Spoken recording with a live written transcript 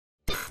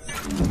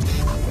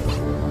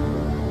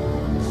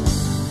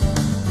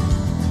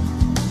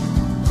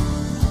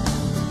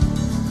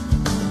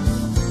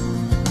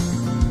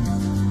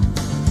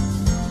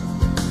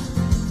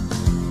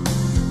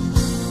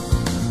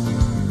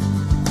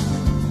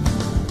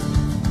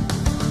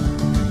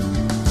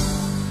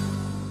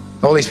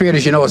The Holy Spirit,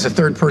 as you know, is the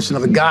third person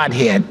of the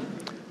Godhead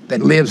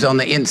that lives on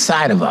the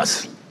inside of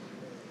us.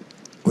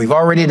 We've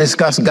already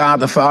discussed God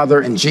the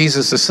Father and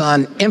Jesus the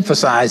Son,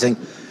 emphasizing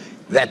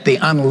that the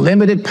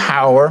unlimited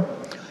power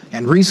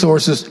and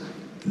resources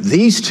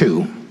these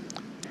two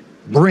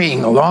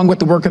bring, along with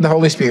the work of the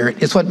Holy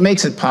Spirit, is what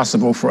makes it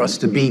possible for us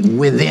to be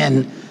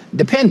within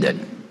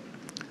dependent.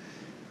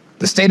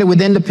 The state of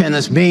within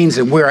dependence means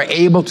that we are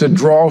able to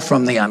draw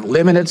from the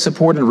unlimited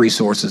support and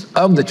resources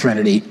of the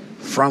Trinity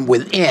from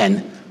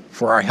within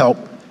for our help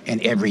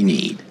in every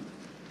need.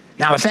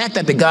 Now, the fact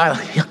that the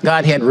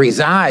Godhead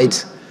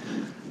resides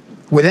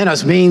within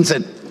us means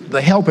that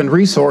the help and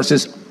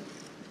resources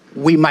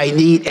we might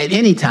need at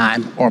any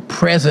time are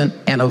present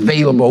and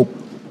available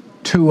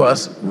to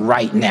us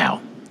right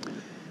now.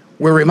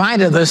 We're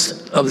reminded of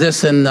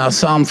this in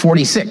Psalm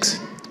 46.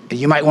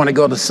 You might want to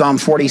go to Psalm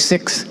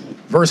 46.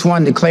 Verse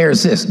 1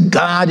 declares this: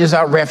 God is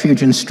our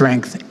refuge and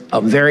strength,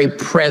 a very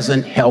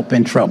present help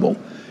in trouble,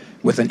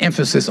 with an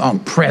emphasis on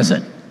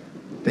present.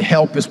 The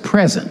help is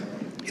present.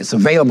 It's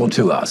available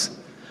to us.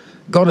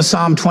 Go to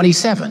Psalm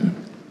 27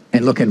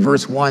 and look at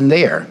verse 1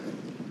 there.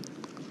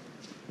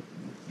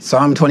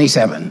 Psalm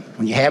 27.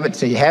 When you have it,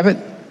 say you have it.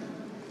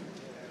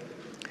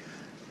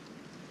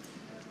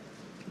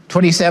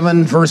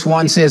 27 verse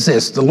 1 says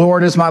this: the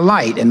Lord is my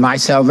light and my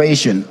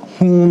salvation.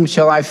 Whom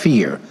shall I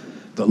fear?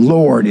 The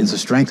Lord is the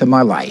strength of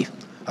my life.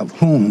 Of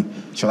whom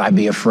shall I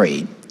be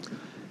afraid?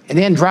 And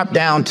then drop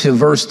down to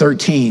verse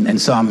 13 in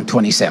Psalm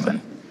 27,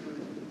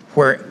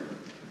 where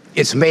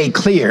it's made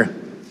clear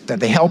that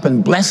the help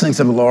and blessings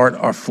of the Lord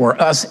are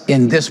for us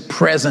in this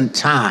present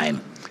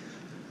time.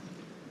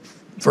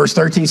 Verse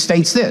 13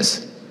 states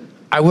this: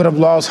 I would have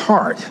lost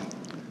heart.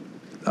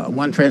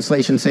 One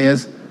translation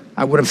says,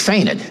 I would have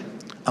fainted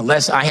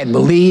unless I had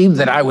believed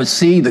that I would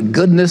see the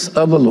goodness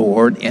of the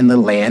Lord in the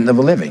land of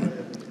the living.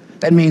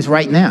 That means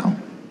right now,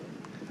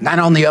 not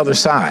on the other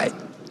side.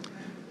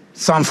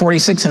 Psalm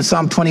 46 and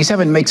Psalm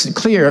 27 makes it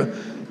clear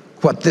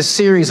what this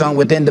series on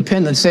Within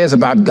Dependence says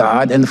about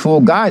God and the full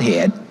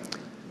Godhead,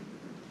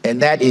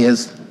 and that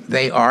is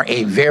they are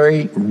a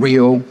very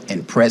real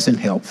and present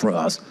help for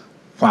us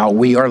while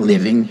we are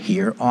living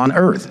here on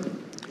earth.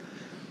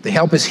 The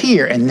help is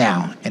here and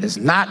now, and is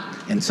not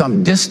in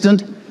some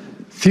distant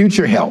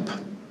future help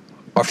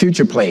or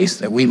future place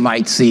that we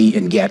might see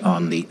and get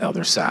on the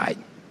other side.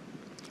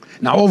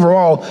 Now,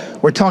 overall,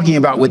 we're talking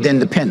about within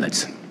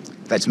dependence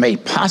that's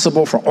made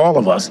possible for all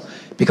of us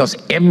because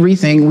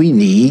everything we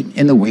need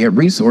in the way of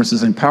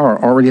resources and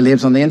power already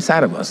lives on the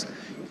inside of us.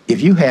 If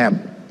you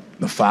have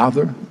the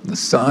Father, the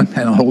Son,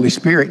 and the Holy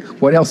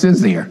Spirit, what else is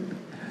there?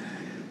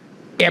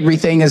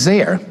 Everything is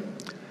there.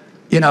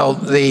 You know,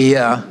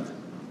 the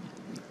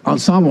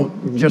ensemble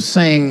just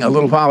sang a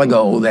little while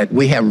ago that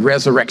we have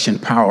resurrection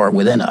power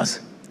within us.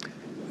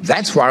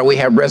 That's why we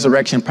have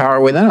resurrection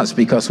power within us,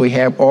 because we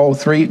have all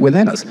three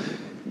within us.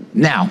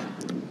 Now,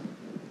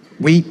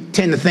 we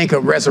tend to think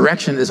of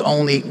resurrection as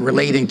only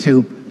relating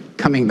to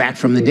coming back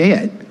from the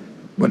dead.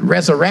 But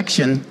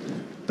resurrection,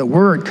 the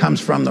word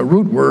comes from the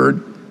root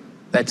word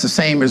that's the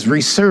same as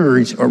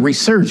resurge or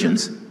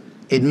resurgence.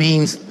 It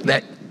means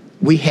that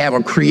we have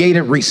a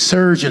creative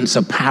resurgence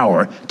of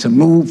power to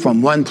move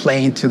from one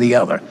plane to the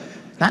other.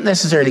 Not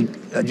necessarily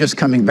just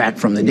coming back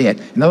from the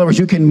dead. In other words,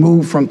 you can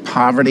move from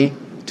poverty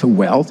to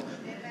wealth.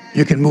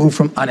 You can move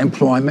from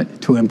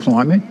unemployment to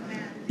employment.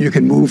 You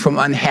can move from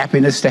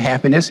unhappiness to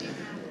happiness.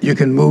 You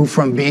can move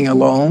from being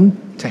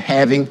alone to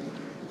having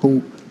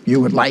who you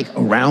would like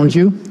around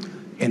you.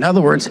 In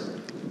other words,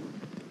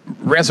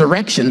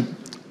 resurrection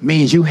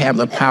means you have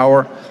the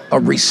power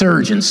of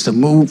resurgence to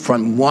move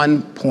from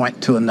one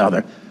point to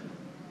another,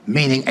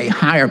 meaning a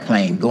higher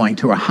plane going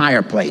to a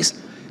higher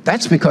place.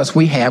 That's because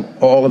we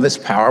have all of this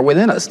power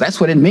within us. That's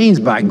what it means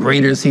by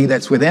greater is he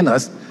that's within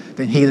us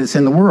than he that's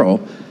in the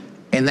world,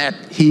 and that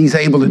he's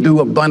able to do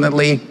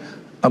abundantly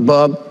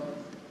above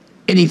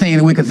anything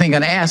that we could think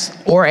and ask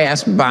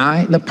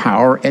by the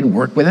power at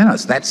work within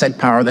us. That's that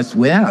power that's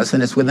within us,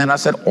 and it's within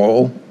us at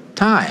all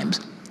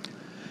times.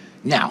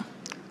 Now,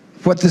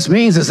 what this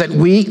means is that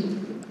we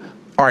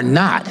are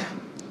not,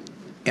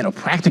 in a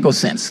practical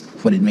sense,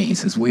 what it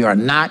means is we are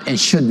not and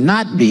should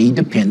not be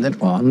dependent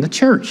on the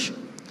church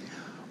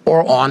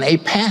or on a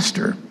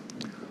pastor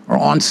or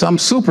on some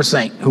super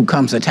saint who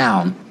comes to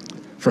town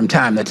from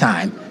time to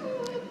time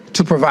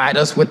to provide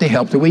us with the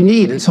help that we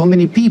need. And so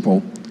many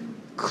people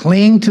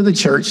cling to the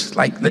church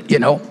like, you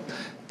know,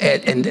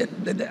 and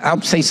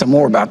I'll say some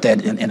more about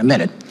that in a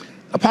minute.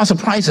 Apostle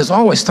Price has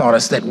always taught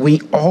us that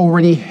we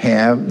already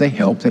have the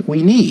help that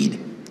we need.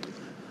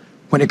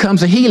 When it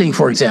comes to healing,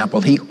 for example,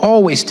 he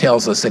always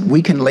tells us that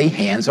we can lay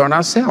hands on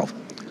ourselves.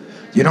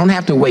 You don't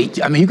have to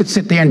wait. I mean, you could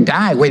sit there and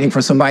die waiting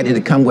for somebody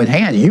to come with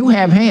hands. You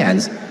have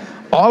hands.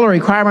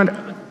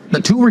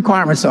 The two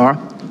requirements are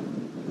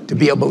to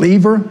be a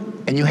believer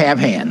and you have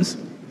hands.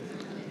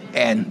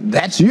 And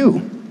that's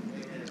you,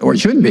 or it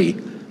should be.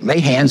 Lay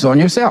hands on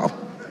yourself.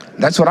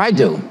 That's what I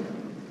do.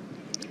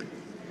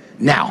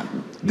 Now,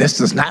 this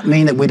does not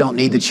mean that we don't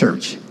need the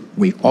church.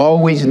 We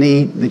always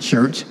need the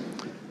church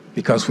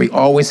because we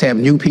always have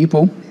new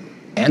people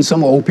and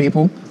some old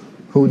people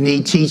who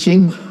need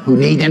teaching, who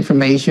need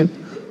information,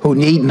 who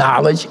need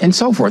knowledge, and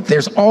so forth.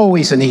 There's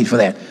always a need for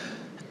that.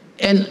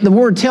 And the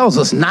Word tells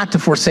us not to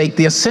forsake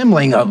the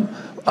assembling of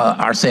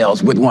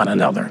ourselves with one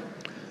another.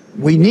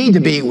 We need to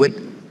be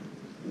with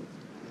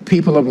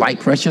people of like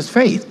precious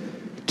faith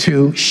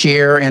to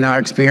share in our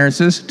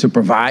experiences, to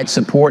provide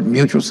support,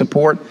 mutual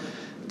support,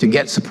 to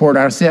get support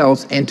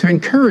ourselves, and to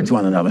encourage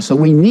one another. So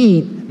we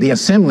need the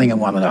assembling of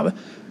one another.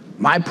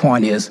 My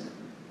point is,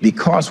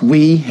 because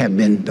we have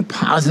been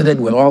deposited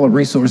with all the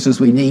resources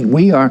we need,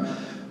 we are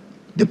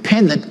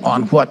dependent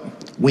on what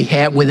we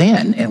have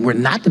within, and we're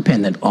not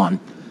dependent on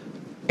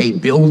a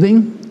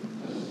building,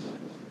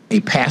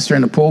 a pastor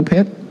in the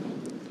pulpit,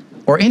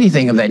 or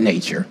anything of that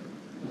nature.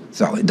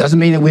 So it doesn't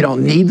mean that we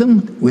don't need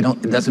them.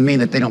 It doesn't mean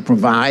that they don't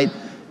provide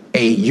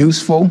a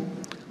useful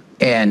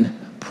and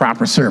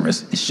proper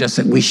service. It's just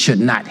that we should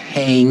not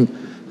hang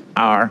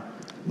our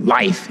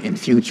life and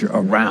future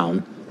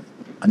around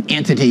an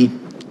entity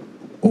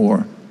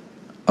or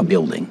a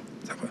building.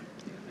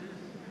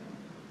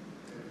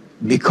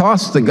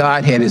 Because the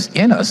Godhead is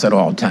in us at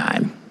all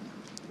time,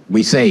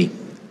 we say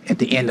at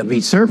the end of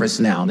each service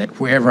now that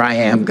wherever I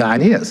am,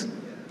 God is.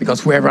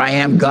 Because wherever I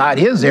am, God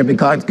is there,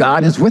 because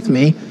God is with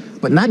me,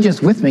 but not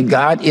just with me,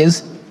 God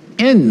is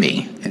in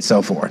me, and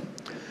so forth.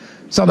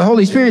 So the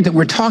Holy Spirit that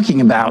we're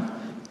talking about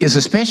is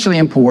especially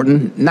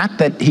important, not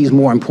that he's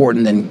more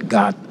important than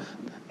God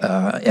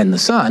and the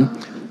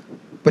Son,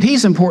 but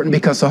he's important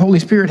because the Holy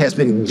Spirit has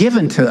been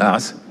given to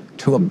us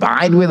to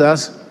abide with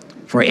us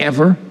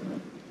forever,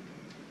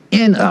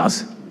 in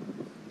us,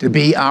 to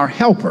be our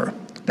helper.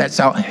 That's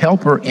our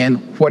helper in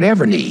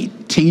whatever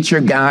need: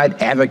 teacher,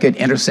 guide, advocate,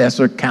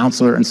 intercessor,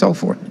 counselor, and so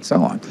forth and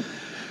so on.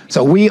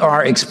 So we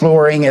are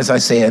exploring, as I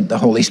said, the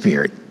Holy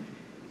Spirit.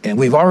 And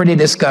we've already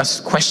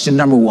discussed question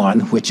number 1,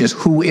 which is,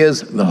 who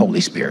is the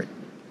Holy Spirit?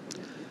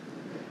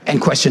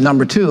 And question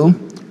number 2,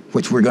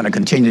 which we're going to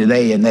continue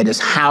today, and that is,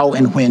 how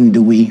and when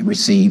do we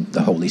receive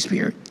the Holy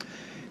Spirit?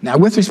 Now,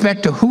 with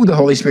respect to who the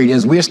Holy Spirit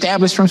is, we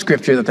established from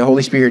Scripture that the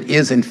Holy Spirit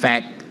is, in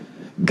fact,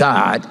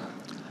 God,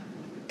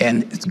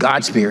 and it's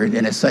God's Spirit,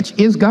 and as such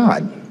is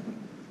God.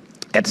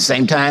 At the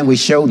same time, we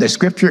showed that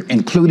Scripture,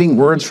 including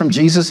words from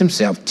Jesus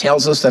himself,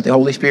 tells us that the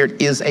Holy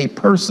Spirit is a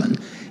person,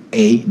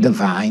 a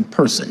divine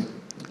person.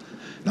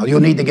 Now, you'll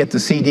need to get the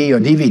CD or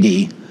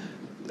DVD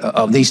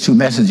of these 2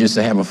 messages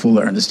to have a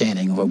fuller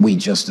understanding of what we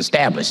just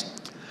established.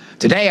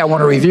 Today, I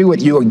want to review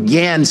with you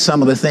again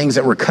some of the things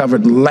that were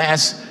covered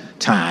last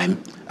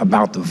time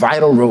about the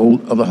vital role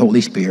of the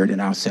Holy Spirit in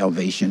our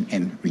salvation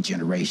and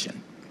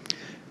regeneration.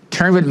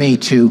 Turn with me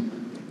to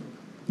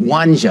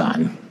 1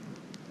 John.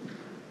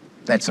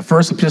 That's the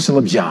first epistle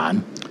of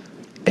John,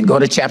 and go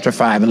to chapter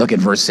 5 and look at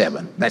verse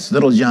 7. That's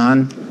little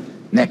John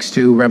next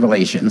to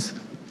Revelations.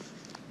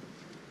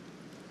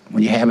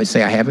 When you have it,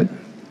 say, I have it.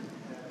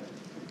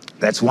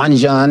 That's 1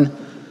 John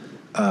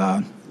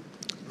 1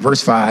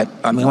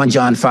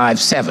 John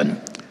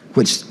 5:7,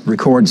 which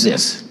records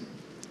this.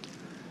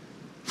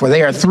 For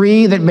they are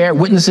 3 that bear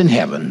witness in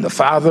heaven: the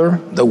Father,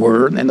 the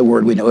Word, and the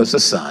Word we know as the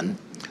Son,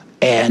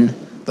 and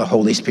the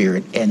Holy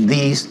Spirit. And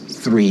these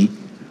 3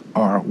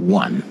 are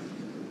one.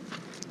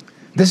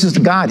 This is the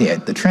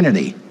Godhead, the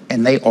Trinity,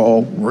 and they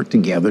all work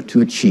together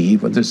to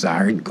achieve a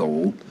desired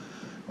goal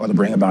or to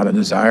bring about a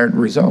desired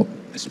result,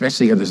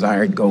 especially a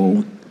desired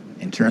goal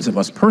in terms of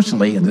us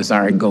personally, a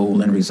desired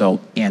goal and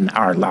result in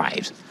our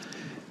lives.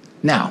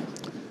 Now,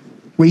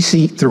 we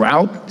see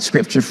throughout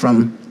Scripture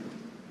from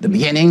the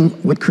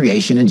beginning with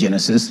creation in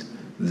Genesis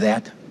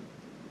that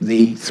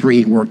the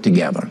 3 work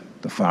together: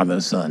 the Father,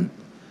 the Son,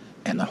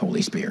 and the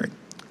Holy Spirit.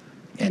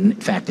 And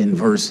in fact, in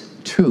verse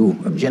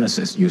 2 of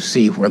Genesis, you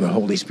see where the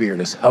Holy Spirit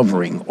is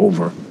hovering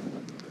over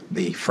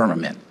the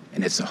firmament.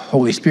 And it's the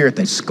Holy Spirit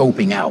that's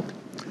scoping out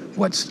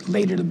what's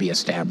later to be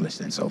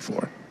established and so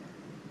forth.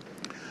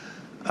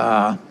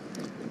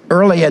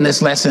 Early in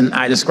this lesson,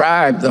 I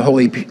described the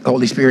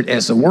Holy Spirit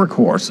as the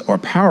workhorse or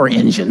power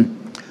engine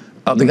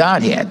of the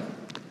Godhead.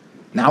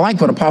 Now, I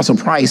like what Apostle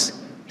Price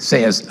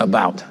says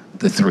about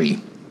the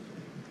 3.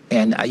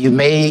 And you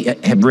may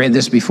have read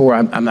this before.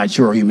 I'm not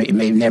sure. You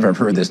may never have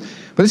heard this.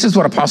 But this is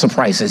what Apostle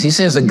Price says. He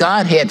says, the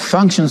Godhead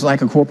functions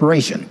like a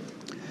corporation.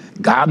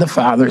 God the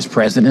Father is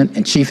president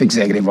and chief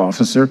executive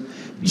officer.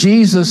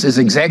 Jesus is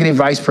executive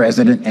vice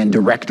president and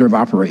director of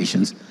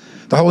operations.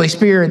 The Holy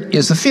Spirit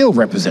is the field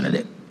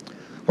representative.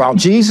 While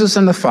Jesus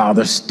and the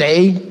Father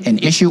stay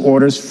and issue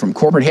orders from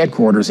corporate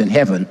headquarters in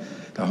heaven,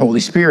 the Holy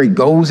Spirit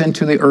goes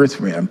into the earth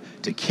realm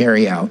to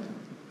carry out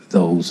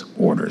those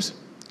orders.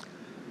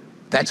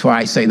 That's why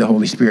I say the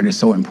Holy Spirit is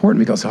so important,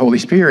 because the Holy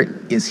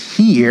Spirit is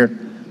here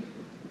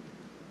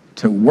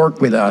to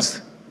work with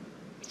us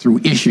through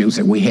issues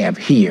that we have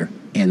here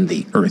in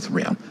the earth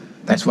realm.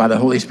 That's why the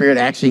Holy Spirit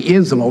actually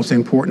is the most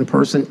important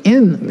person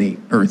in the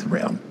earth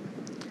realm.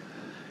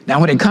 Now,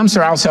 when it comes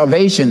to our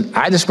salvation,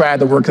 I describe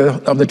the work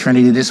of the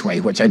Trinity this way,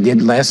 which I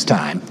did last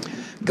time.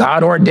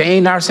 God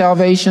ordained our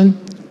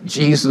salvation,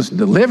 Jesus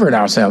delivered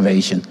our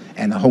salvation,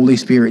 and the Holy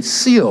Spirit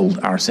sealed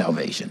our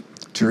salvation.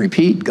 To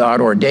repeat,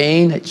 God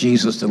ordained,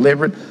 Jesus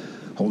delivered,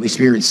 Holy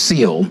Spirit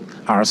sealed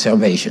our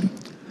salvation.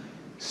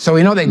 So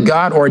we know that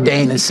God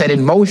ordained and set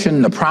in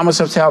motion the promise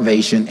of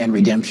salvation and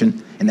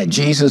redemption, and that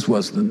Jesus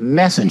was the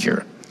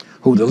messenger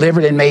who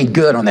delivered and made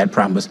good on that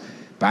promise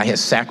by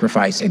his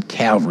sacrifice at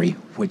Calvary,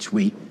 which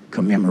we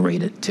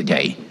commemorated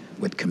today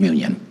with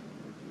communion.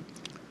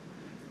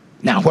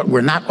 Now, what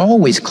we're not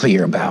always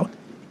clear about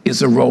is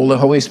the role the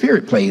Holy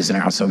Spirit plays in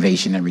our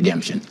salvation and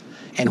redemption,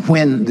 and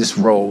when this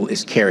role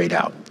is carried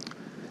out.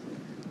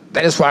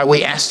 That is why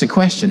we ask the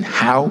question,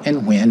 how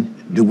and when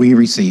do we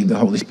receive the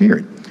Holy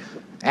Spirit?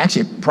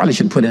 Actually, probably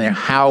should put in there,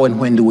 how and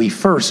when do we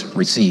first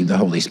receive the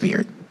Holy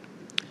Spirit?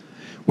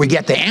 We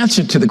get the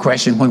answer to the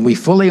question when we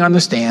fully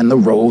understand the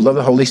role of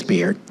the Holy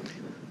Spirit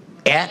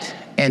at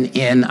and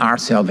in our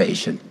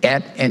salvation,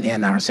 at and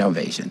in our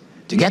salvation.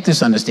 To get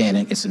this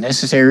understanding, it's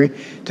necessary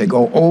to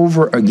go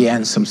over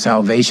again some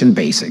salvation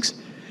basics,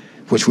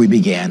 which we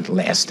began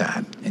last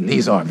time. And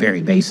these are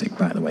very basic,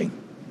 by the way.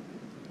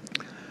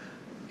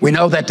 We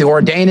know that the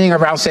ordaining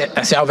of our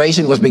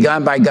salvation was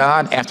begun by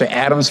God after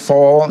Adam's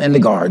fall in the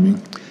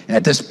garden, and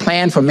that this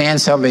plan for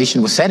man's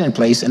salvation was set in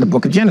place in the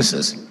book of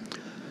Genesis.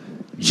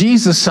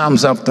 Jesus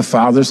sums up the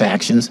Father's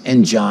actions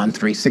in John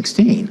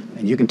 3:16,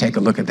 and you can take a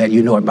look at that.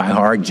 You know it by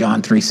heart,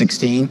 John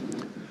 3:16,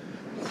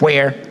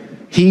 where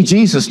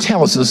Jesus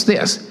tells us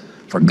this: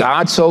 "For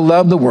God so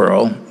loved the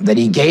world that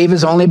he gave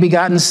his only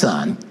begotten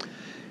Son,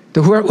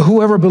 to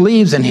whoever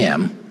believes in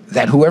him,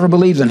 that whoever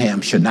believes in him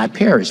should not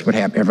perish but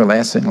have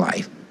everlasting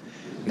life."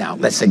 Now,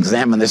 let's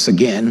examine this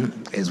again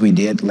as we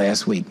did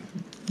last week,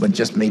 but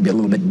just maybe a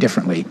little bit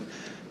differently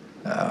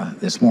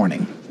this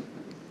morning.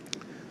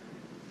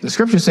 The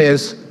scripture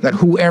says that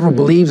whoever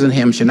believes in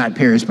him should not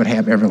perish but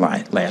have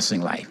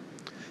everlasting life.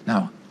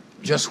 Now,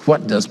 just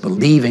what does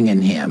believing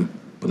in him,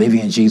 believing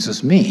in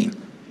Jesus mean?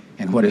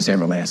 And what is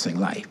everlasting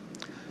life?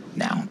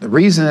 Now, the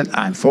reason that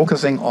I'm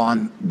focusing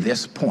on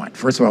this point,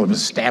 first of all, it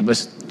was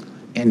established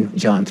in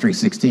John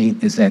 3:16,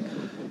 is that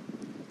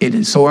it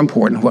is so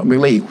important what we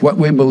believe. What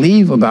we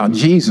believe about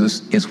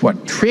Jesus is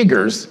what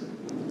triggers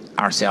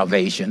our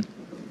salvation.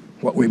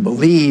 What we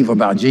believe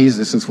about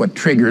Jesus is what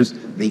triggers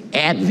the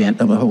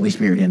advent of the Holy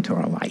Spirit into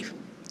our life.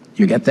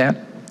 You get that?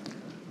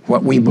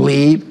 What we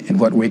believe and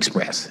what we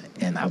express.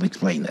 And I'll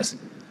explain this.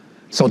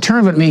 So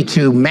turn with me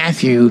to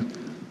Matthew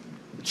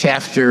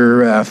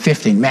chapter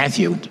 15.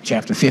 Matthew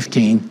chapter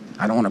 15.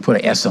 I don't want to put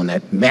an S on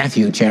that.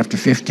 Matthew chapter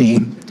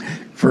 15,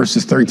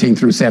 verses 13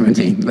 through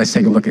 17. Let's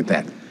take a look at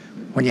that.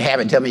 When you have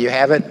it, tell me you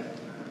have it.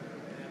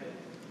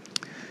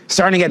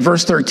 Starting at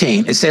verse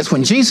 13, it says,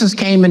 "When Jesus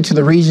came into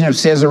the region of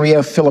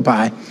Caesarea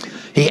Philippi,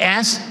 he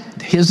asked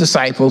his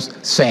disciples,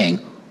 saying,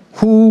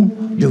 'Who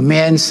do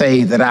men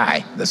say that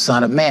I, the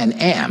Son of Man,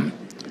 am?'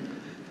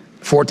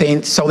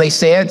 14, so they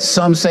said,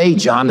 'Some say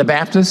John the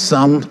Baptist,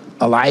 some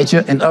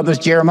Elijah, and others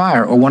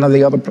Jeremiah, or one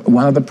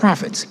of the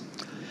prophets.'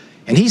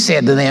 And he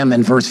said to them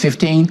in verse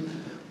 15,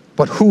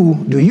 'But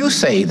who do you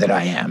say that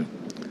I am?'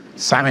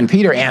 Simon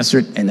Peter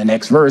answered in the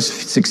next verse,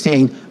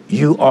 16,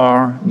 'You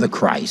are the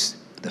Christ,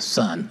 the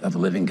Son of the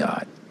living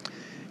God.'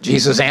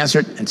 Jesus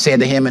answered and said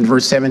to him in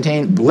verse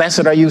 17,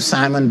 'Blessed are you,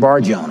 Simon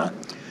Bar-Jonah,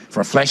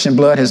 for flesh and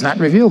blood has not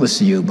revealed this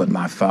to you, but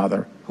my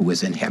Father who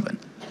is in heaven.'"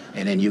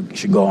 And then you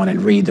should go on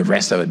and read the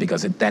rest of it,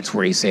 because that's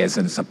where he says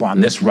that it's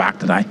upon this rock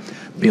that I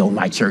build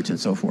my church, and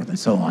so forth and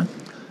so on.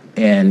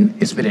 And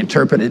it's been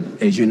interpreted,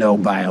 as you know,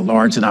 by a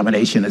large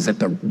denomination as that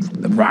the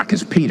rock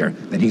is Peter,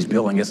 that he's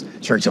building his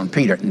church on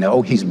Peter.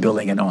 No, he's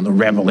building it on the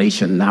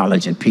revelation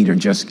knowledge that Peter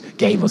just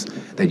gave us,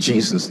 that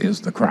Jesus is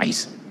the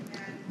Christ.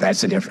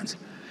 That's the difference.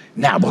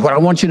 Now, but what I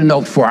want you to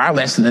note for our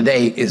lesson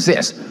today is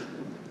this.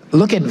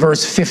 Look at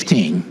verse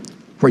 15,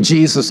 where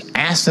Jesus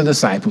asked the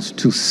disciples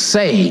to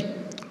say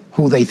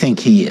who they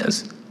think he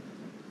is.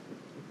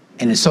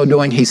 And in so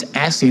doing, he's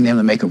asking them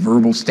to make a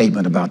verbal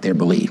statement about their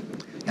belief.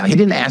 Now, he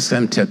didn't ask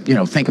them to,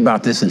 think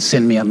about this and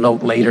send me a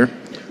note later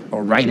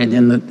or write it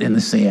in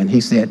the sand. He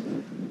said,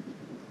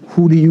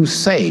 "Who do you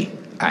say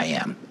I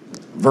am?"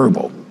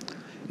 Verbal.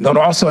 Note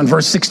also in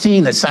verse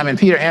 16 that Simon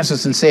Peter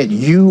answers and said,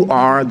 "You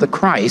are the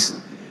Christ,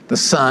 the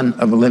Son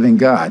of the living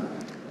God."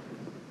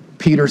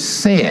 Peter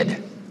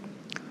said.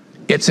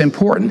 It's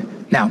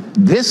important. Now,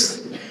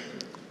 this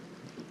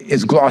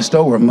is glossed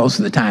over most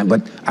of the time,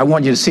 but I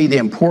want you to see the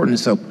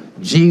importance of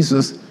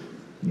Jesus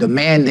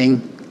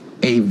demanding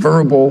a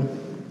verbal,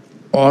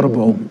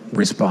 audible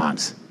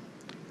response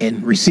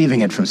and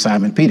receiving it from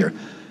Simon Peter,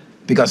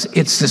 because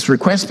it's this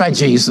request by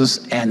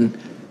Jesus and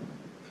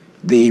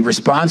the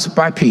response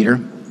by Peter,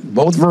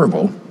 both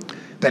verbal,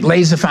 that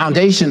lays the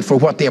foundation for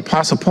what the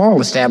Apostle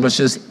Paul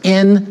establishes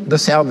in the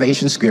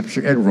salvation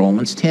scripture in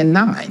Romans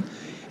 10:9.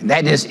 And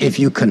that is, if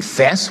you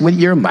confess with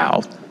your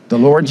mouth the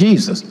Lord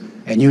Jesus,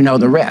 and you know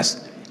the rest.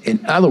 In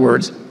other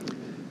words,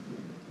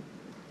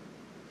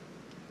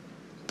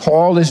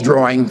 Paul is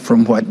drawing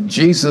from what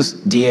Jesus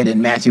did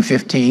in Matthew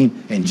 15,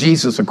 and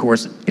Jesus, of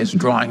course, is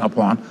drawing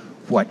upon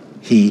what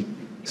he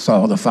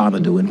saw the Father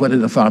do. And what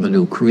did the Father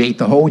do? Create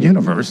the whole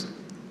universe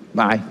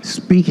by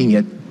speaking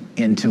it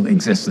into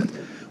existence.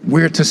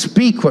 We're to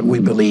speak what we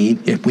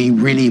believe if we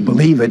really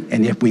believe it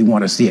and if we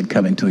want to see it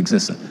come into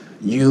existence.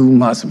 You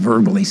must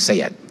verbally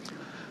say it.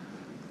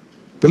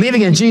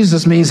 Believing in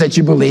Jesus means that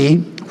you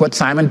believe what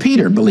Simon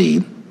Peter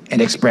believed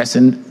and expressed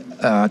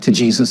to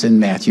Jesus in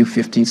Matthew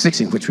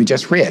 15:16, which we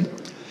just read.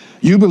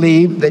 You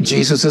believe that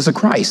Jesus is the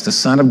Christ, the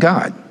Son of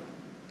God.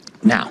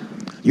 Now,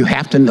 you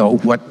have to know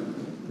what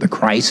the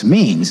Christ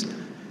means.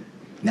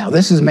 Now,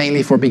 this is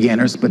mainly for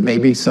beginners, but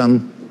maybe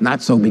some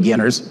not so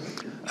beginners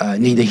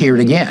need to hear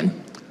it again.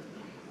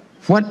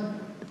 What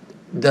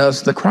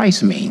does the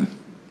Christ mean?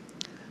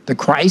 The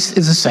Christ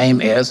is the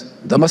same as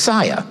the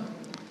Messiah.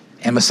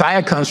 And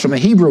Messiah comes from a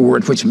Hebrew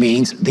word which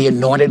means the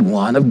anointed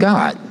one of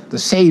God, the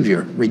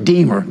Savior,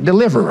 Redeemer,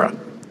 Deliverer.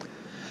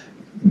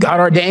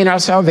 God ordained our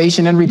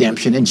salvation and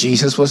redemption, and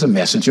Jesus was a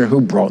messenger who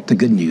brought the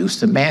good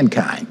news to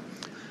mankind.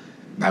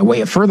 By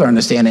way of further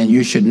understanding,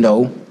 you should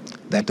know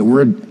that the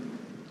word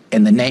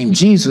and the name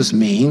Jesus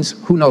means,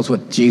 who knows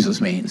what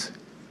Jesus means?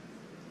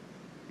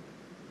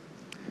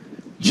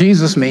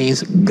 Jesus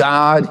means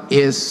God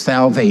is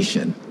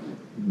salvation.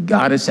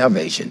 God is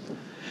salvation.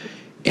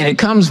 And it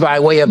comes by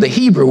way of the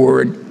Hebrew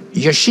word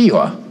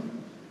Yeshua,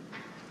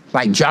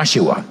 like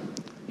Joshua.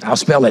 I'll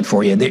spell it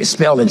for you. It's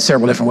spelled in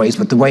several different ways,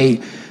 but the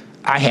way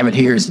I have it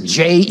here is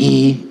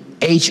Jehoshua.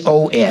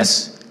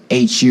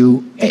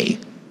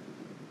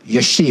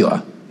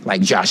 Yeshua,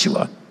 like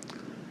Joshua.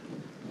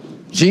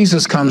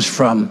 Jesus comes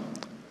from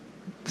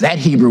that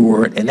Hebrew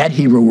word, and that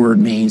Hebrew word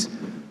means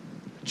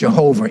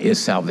Jehovah is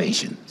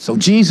salvation. So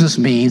Jesus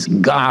means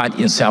God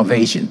is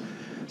salvation.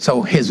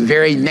 So his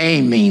very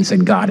name means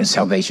that God is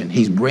salvation.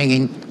 He's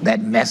bringing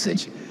that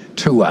message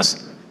to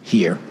us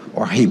here,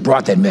 or he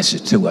brought that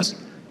message to us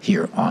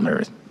here on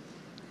earth.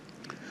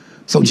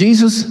 So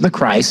Jesus, the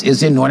Christ,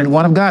 is the anointed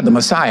one of God, the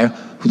Messiah,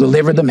 who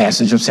delivered the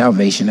message of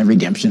salvation and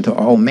redemption to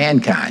all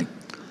mankind.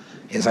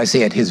 As I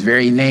said, his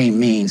very name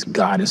means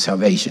God is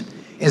salvation.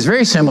 It's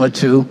very similar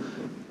to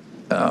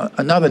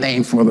another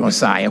name for the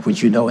Messiah,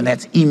 which you know, and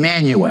that's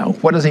Emmanuel.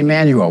 What does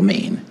Emmanuel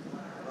mean?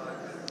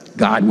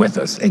 God with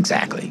us,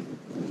 exactly.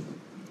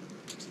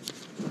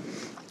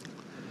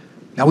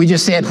 Now, we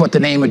just said what the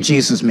name of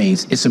Jesus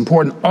means. It's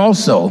important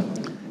also,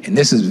 and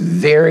this is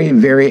very,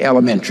 very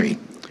elementary,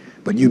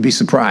 but you'd be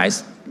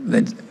surprised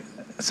that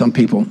some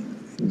people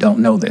don't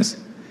know this.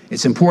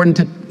 It's important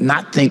to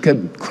not think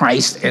of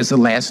Christ as the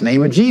last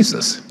name of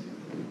Jesus.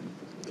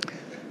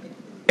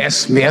 S.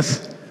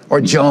 Smith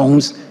or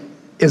Jones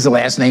is the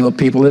last name of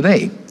people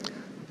today.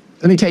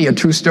 Let me tell you a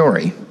true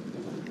story.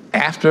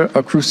 After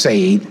a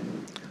crusade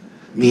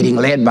meeting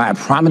led by a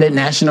prominent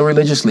national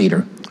religious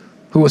leader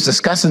who was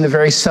discussing the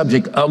very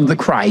subject of the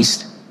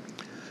Christ,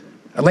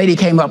 a lady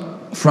came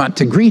up front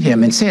to greet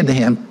him and said to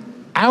him,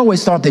 I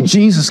always thought that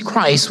Jesus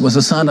Christ was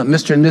the son of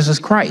Mr. and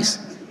Mrs. Christ.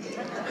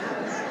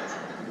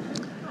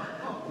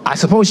 I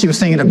suppose she was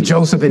thinking of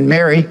Joseph and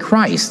Mary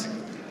Christ.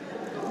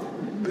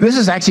 This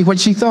is actually what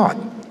she thought.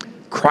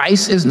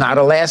 Christ is not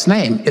a last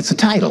name, it's a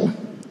title.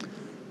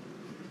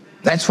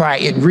 That's why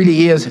it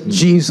really is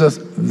Jesus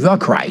the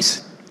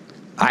Christ.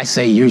 I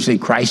say usually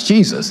Christ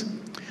Jesus.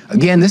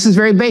 Again, this is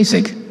very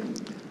basic,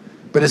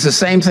 but it's the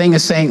same thing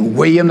as saying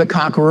William the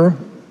Conqueror,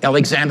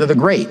 Alexander the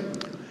Great.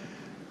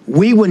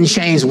 We wouldn't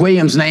change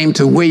William's name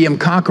to William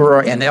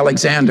Conqueror and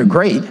Alexander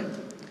Great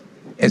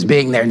as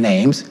being their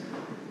names.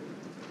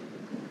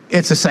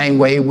 It's the same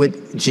way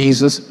with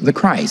Jesus the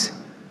Christ.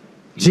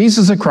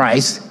 Jesus the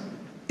Christ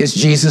is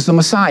Jesus the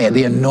Messiah,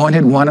 the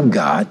anointed one of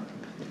God,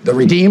 the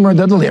Redeemer,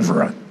 the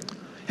Deliverer.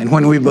 And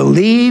when we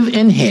believe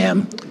in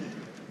him,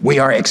 we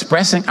are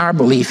expressing our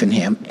belief in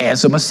him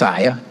as a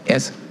Messiah,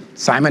 as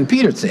Simon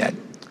Peter said,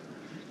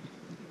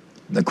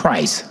 the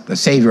Christ, the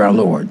Savior, our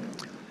Lord.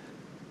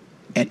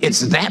 And it's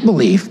that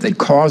belief that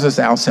causes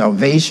our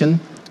salvation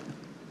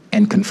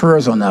and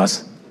confers on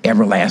us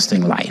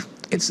everlasting life.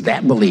 It's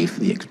that belief,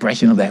 the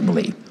expression of that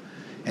belief.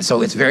 And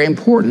so it's very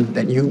important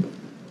that you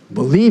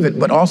believe it,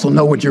 but also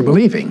know what you're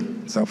believing,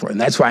 and so forth. And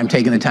that's why I'm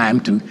taking the time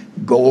to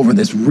go over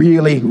this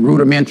really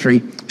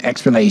rudimentary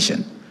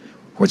explanation,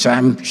 which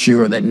I'm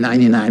sure that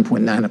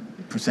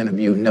 99.9% of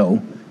you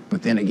know.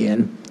 But then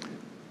again,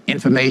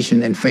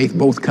 information and faith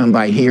both come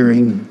by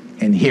hearing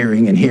and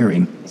hearing and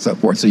hearing, so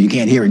forth. So you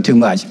can't hear it too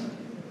much.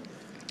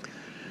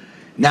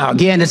 Now,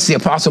 again, it's the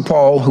Apostle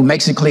Paul who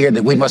makes it clear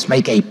that we must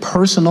make a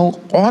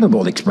personal,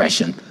 audible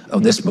expression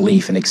of this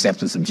belief and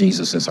acceptance of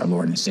Jesus as our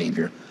Lord and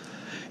Savior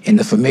in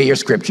the familiar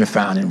scripture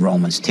found in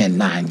Romans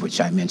 10:9, which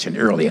I mentioned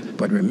earlier.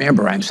 But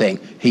remember, I'm saying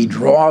he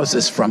draws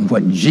us from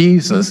what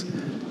Jesus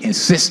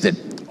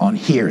insisted on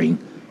hearing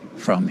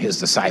from his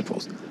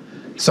disciples.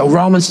 So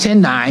Romans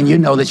 10:9, you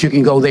know that you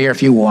can go there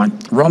if you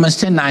want. Romans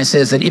 10:9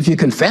 says that if you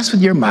confess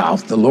with your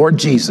mouth the Lord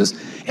Jesus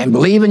and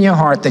believe in your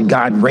heart that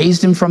God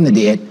raised him from the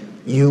dead,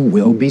 you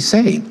will be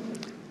saved.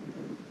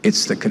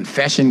 It's the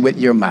confession with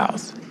your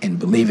mouth and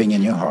believing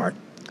in your heart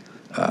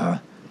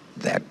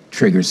that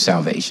triggers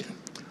salvation.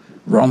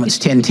 Romans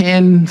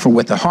 10:10, for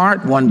with the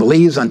heart one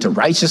believes unto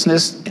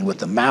righteousness, and with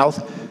the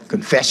mouth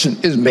confession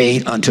is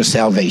made unto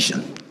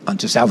salvation.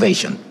 Unto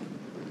salvation.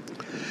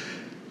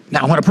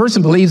 Now, when a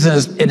person believes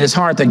in his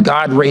heart that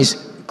God raised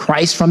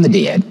Christ from the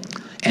dead,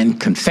 and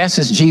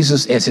confesses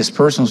Jesus as his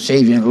personal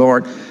Savior and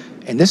Lord,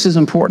 and this is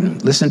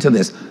important, listen to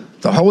this,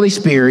 the Holy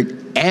Spirit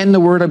and the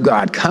Word of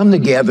God come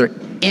together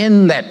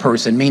in that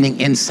person, meaning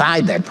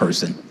inside that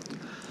person,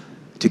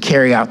 to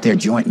carry out their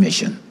joint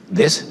mission.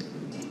 This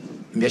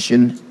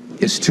mission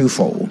is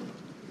twofold.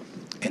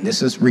 And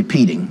this is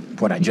repeating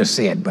what I just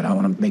said, but I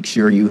want to make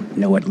sure you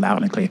know it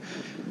loud and clear.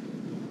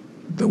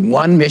 The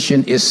one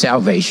mission is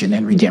salvation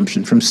and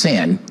redemption from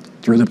sin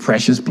through the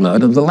precious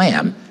blood of the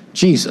Lamb,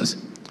 Jesus.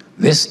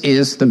 This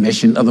is the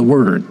mission of the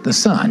Word, the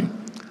Son.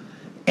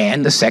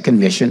 And the second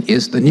mission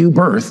is the new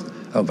birth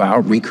of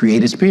our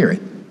recreated spirit.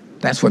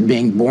 That's what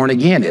being born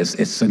again is.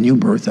 It's the new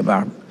birth of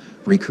our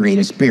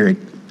recreated spirit.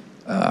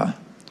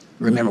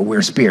 Remember,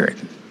 we're spirit,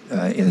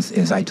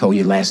 as I told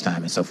you last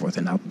time and so forth,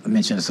 and I'll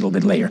mention this a little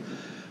bit later.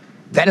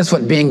 That is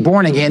what being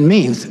born again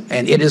means,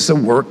 and it is the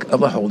work of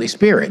the Holy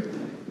Spirit.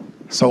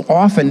 So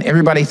often,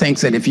 everybody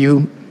thinks that if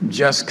you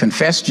just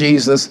confess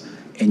Jesus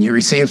and you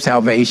receive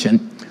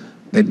salvation,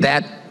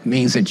 that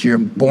means that you're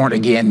born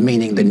again,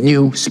 meaning the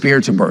new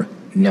spiritual birth.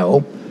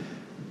 No,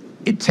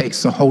 it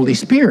takes the Holy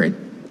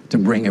Spirit to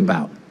bring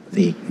about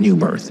the new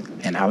birth,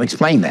 and I'll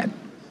explain that.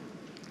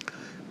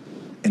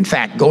 In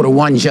fact, go to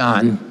 1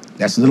 John,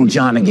 that's little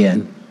John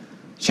again,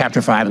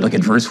 chapter 5, and look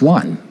at verse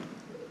 1.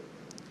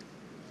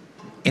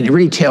 And it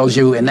really tells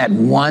you in that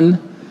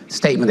one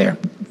statement there,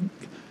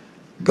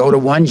 go to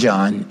 1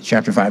 John,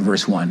 chapter 5,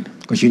 verse 1,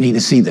 because you need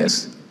to see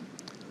this.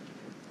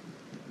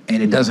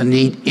 And it doesn't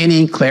need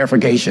any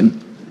clarification.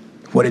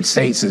 What it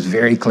states is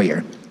very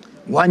clear.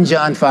 1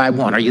 John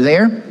 5:1, are you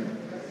there?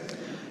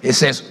 It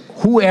says,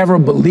 whoever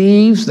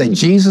believes that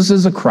Jesus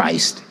is the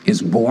Christ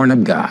is born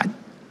of God.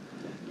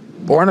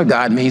 Born of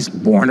God means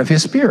born of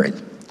his Spirit.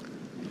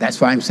 That's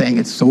why I'm saying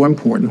it's so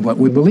important what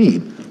we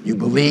believe. You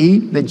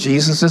believe that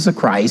Jesus is the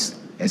Christ,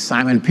 as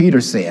Simon Peter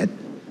said,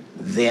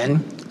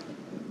 then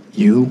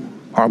you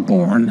are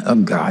born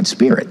of God's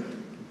Spirit.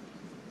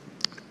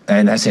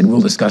 And I said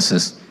we'll discuss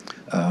this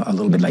a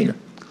little bit later.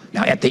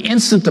 Now, at the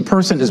instant the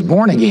person is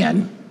born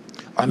again,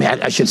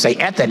 I should say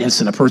at that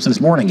instant a person is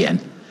born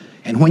again,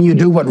 and when you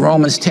do what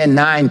Romans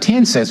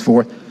 10:9-10 says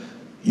forth,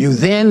 you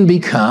then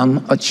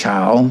become a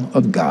child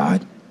of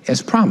God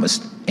as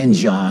promised in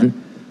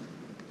John,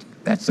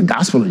 that's the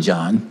Gospel of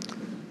John,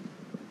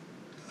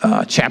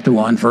 chapter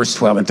 1, verse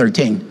 12 and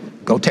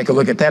 13. Go take a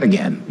look at that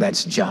again.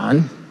 That's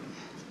John,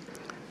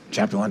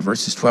 chapter 1,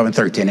 verses 12 and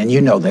 13. And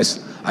you know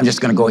this. I'm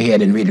just going to go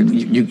ahead and read it.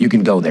 You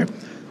can go there.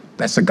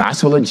 That's the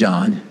Gospel of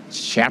John,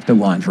 chapter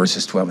 1,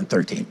 verses 12 and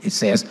 13. It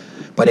says,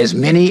 but as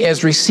many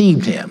as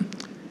received him,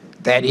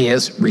 that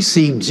is,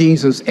 received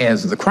Jesus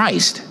as the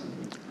Christ,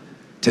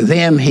 to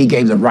them he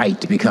gave the right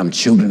to become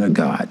children of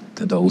God,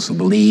 to those who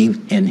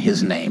believe in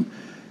his name.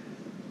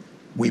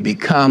 We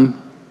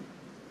become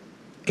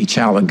a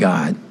child of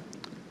God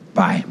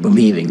by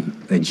believing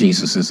that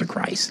Jesus is the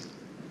Christ.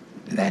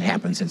 And that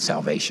happens in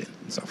salvation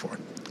and so forth.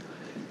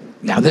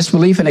 Now, this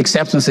belief and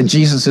acceptance that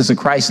Jesus is the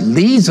Christ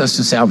leads us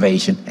to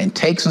salvation and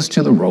takes us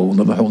to the role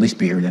of the Holy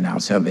Spirit in our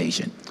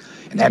salvation.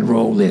 And that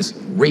role is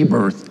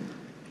rebirth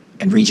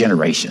and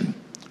regeneration.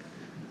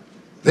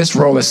 This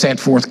role is set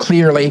forth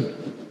clearly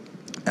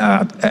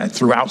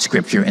throughout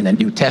Scripture in the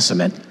New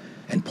Testament,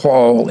 and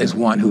Paul is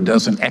one who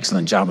does an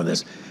excellent job of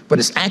this. But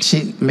it's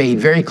actually made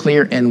very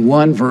clear in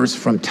one verse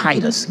from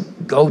Titus.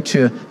 Go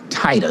to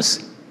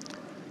Titus,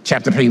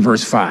 chapter 3,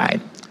 verse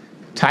 5.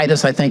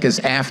 Titus, I think, is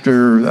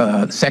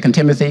after 2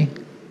 Timothy.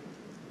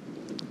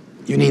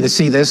 You need to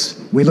see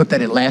this. We looked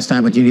at it last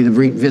time, but you need to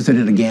revisit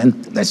it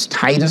again. That's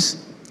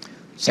Titus,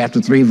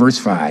 chapter 3, verse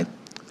 5,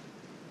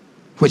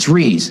 which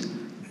reads,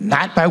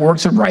 not by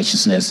works of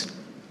righteousness,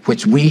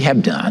 which we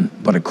have done,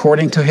 but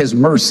according to his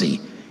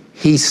mercy,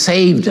 he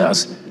saved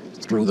us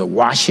through the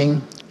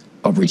washing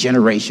of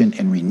regeneration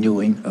and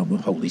renewing of the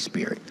Holy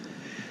Spirit.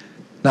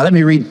 Now, let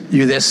me read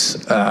you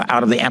this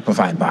out of the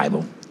Amplified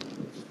Bible.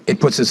 It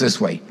puts it this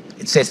way.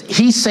 It says,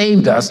 he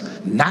saved us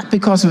not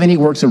because of any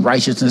works of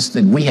righteousness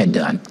that we had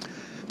done,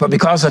 but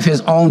because of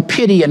his own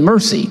pity and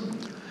mercy,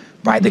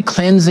 by the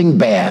cleansing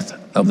bath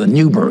of the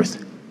new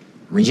birth,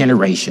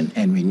 regeneration,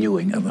 and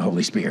renewing of the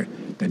Holy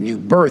Spirit. The new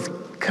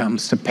birth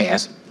comes to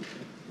pass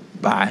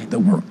by the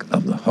work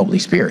of the Holy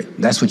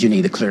Spirit. That's what you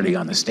need to clearly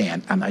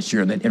understand. I'm not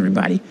sure that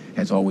everybody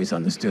has always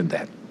understood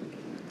that.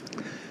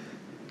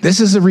 This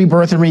is the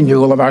rebirth and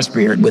renewal of our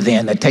spirit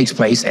within that takes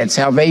place at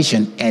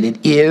salvation, and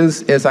it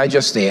is, as I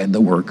just said,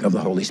 the work of the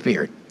Holy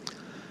Spirit.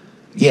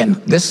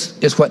 Again, this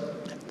is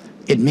what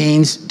it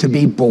means to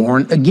be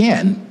born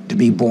again, to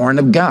be born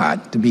of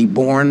God, to be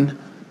born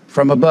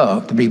from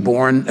above, to be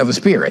born of the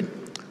Spirit.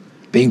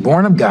 Being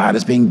born of God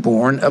is being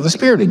born of the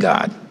Spirit of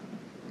God.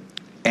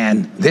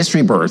 And this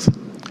rebirth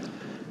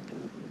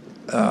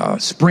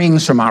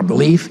springs from our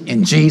belief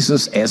in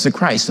Jesus as the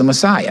Christ, the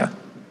Messiah.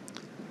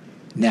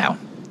 Now,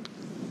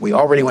 we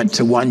already went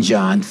to 1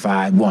 John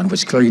 5:1,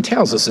 which clearly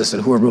tells us this,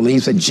 that whoever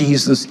believes that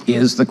Jesus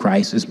is the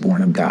Christ is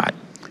born of God.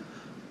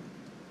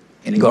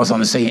 And it goes on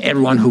to say,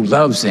 everyone who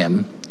loves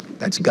him,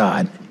 that's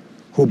God,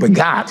 who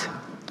begot,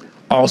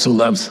 also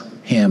loves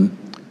him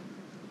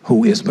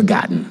who is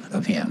begotten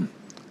of him.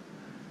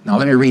 Now,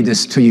 let me read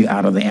this to you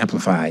out of the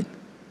Amplified,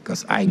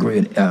 because I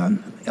agree with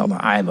Elder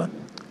Iva.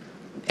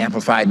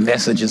 Amplified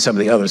message and some of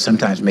the others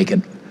sometimes make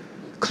it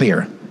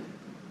clear.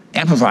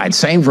 Amplified,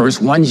 same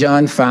verse, 1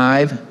 John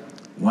 5,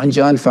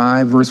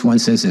 verse 1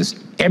 says this: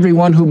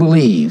 everyone who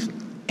believes,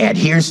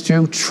 adheres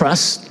to,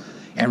 trusts,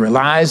 and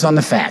relies on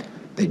the fact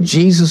that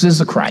Jesus is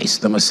the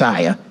Christ, the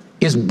Messiah,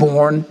 is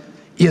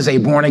a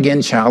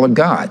born-again child of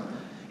God.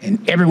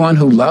 And everyone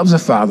who loves the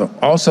Father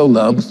also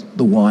loves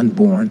the one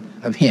born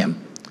of him,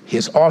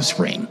 his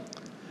offspring.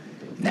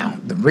 Now,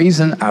 the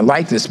reason I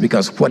like this,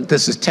 because what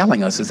this is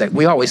telling us is that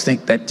we always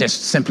think that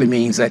just simply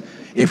means that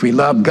if we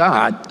love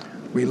God,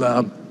 we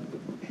love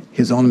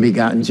his only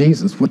begotten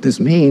Jesus. What this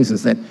means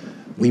is that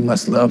we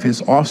must love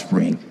his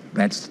offspring.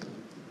 That's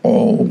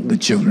all the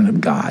children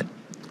of God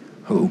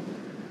who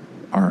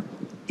are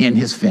in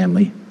his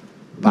family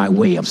by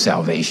way of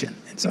salvation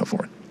and so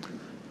forth.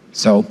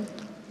 So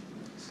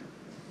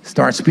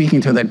start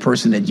speaking to that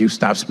person that you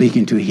stopped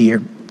speaking to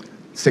here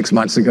 6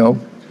 months ago.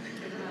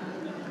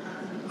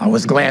 I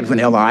was glad when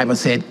Elder Iva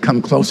said,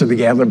 come closer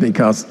together,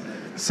 because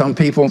some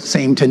people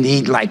seem to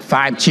need like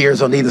 5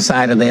 chairs on either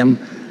side of them,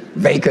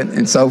 vacant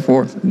and so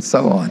forth and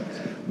so on.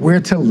 We're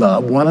to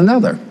love one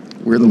another.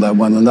 We're to love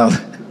one another.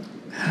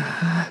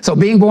 So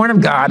being born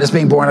of God is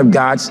being born of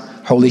God's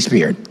Holy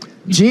Spirit.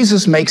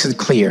 Jesus makes it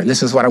clear, and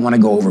this is what I want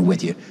to go over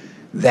with you,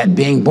 that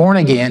being born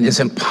again is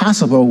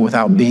impossible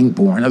without being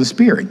born of the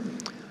Spirit.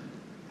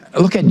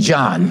 Look at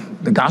John,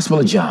 the Gospel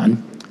of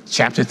John,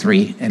 chapter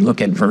 3, and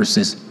look at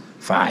verses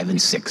 5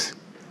 and 6.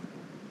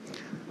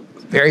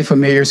 Very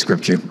familiar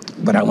scripture,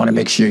 but I want to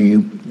make sure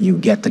you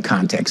get the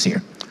context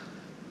here.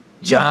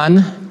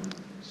 John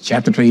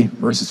chapter 3,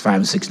 verses 5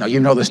 and 6. Now, you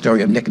know the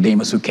story of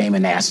Nicodemus, who came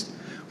and asked,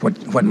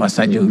 what must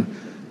I do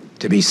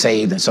to be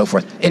saved and so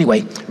forth.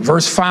 Anyway,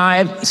 verse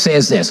 5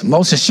 says this: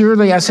 most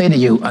assuredly I say to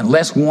you,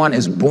 unless one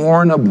is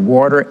born of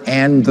water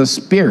and the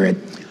Spirit,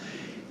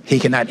 he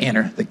cannot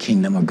enter the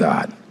kingdom of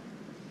God.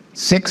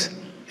 6,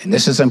 and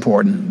this is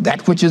important,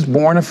 that which is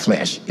born of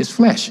flesh is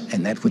flesh,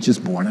 and that which is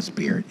born of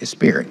spirit is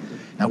spirit.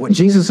 Now, what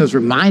Jesus is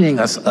reminding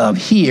us of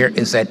here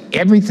is that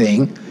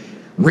everything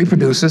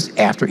reproduces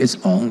after its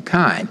own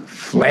kind.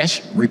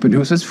 Flesh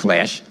reproduces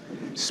flesh,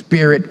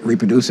 spirit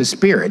reproduces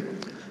spirit.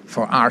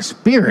 For our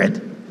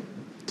spirit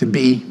to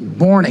be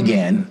born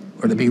again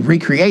or to be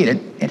recreated,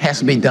 it has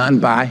to be done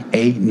by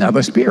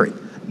another spirit.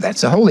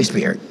 That's the Holy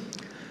Spirit.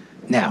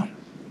 Now,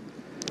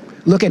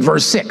 look at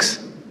verse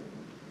 6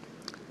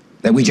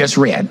 that we just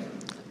read.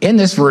 In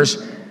this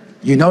verse,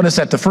 you notice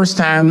that the first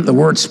time the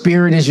word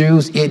Spirit is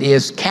used, it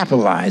is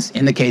capitalized,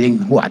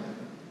 indicating what?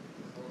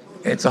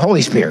 It's the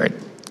Holy Spirit.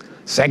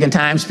 Second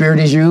time Spirit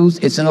is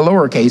used, it's in the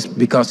lowercase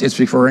because it's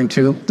referring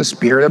to the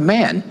spirit of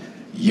man,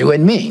 you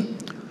and me.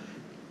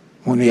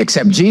 When we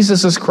accept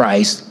Jesus as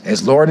Christ,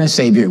 as Lord and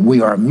Savior,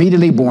 we are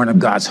immediately born of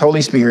God's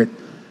Holy Spirit,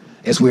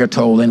 as we are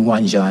told in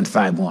 1 John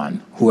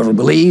 5:1. Whoever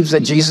believes that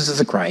Jesus is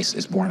the Christ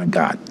is born of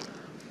God.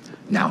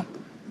 Now,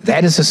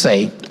 that is to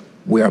say,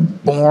 we are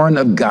born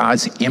of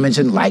God's image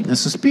and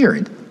likeness of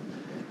Spirit.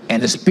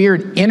 And the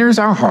Spirit enters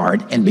our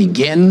heart and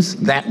begins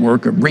that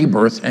work of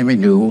rebirth and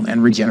renewal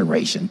and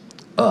regeneration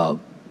of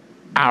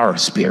our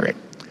spirit.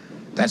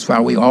 That's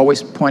why we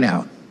always point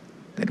out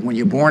that when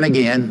you're born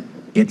again,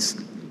 it's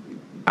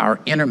our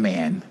inner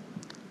man,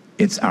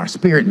 it's our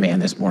spirit man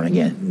that's born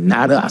again,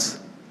 not us,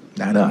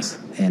 not us.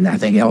 And I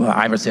think Elder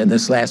Iver said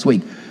this last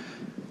week.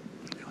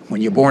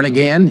 When you're born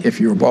again, if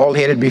you were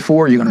bald-headed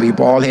before, you're going to be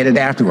bald-headed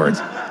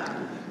afterwards.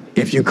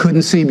 If you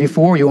couldn't see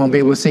before, you won't be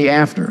able to see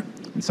after,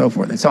 and so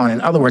forth and so on.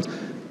 In other words,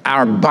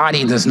 our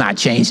body does not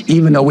change,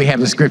 even though we have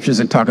the scriptures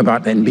that talk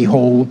about, and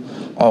behold,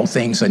 all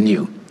things are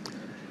new.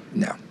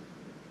 No.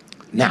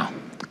 Now,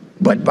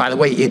 but by the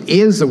way, it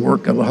is the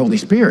work of the Holy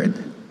Spirit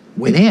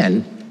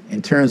within,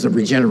 in terms of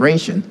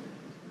regeneration.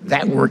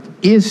 That work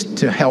is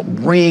to help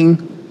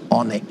bring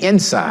on the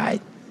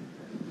inside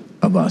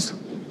of us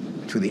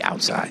to the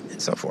outside and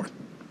so forth.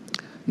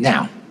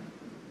 Now,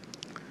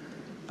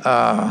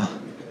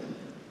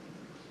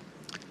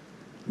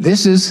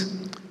 this is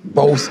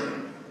both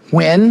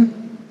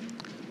when,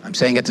 I'm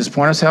saying at this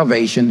point of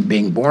salvation,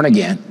 being born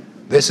again,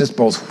 this is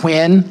both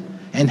when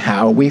and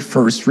how we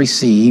first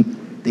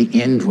receive the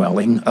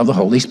indwelling of the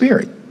Holy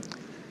Spirit.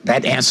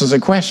 That answers the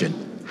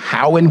question.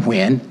 How and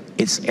when?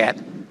 It's at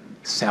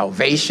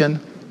salvation,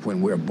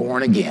 when we're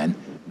born again.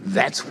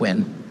 That's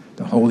when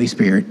the Holy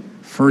Spirit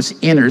first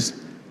enters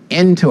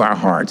into our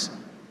hearts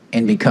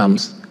and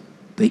becomes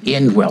the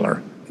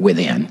indweller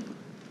within.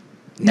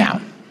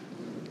 Now,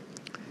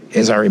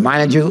 as I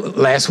reminded you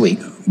last week,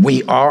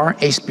 we are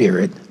a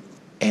spirit,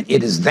 and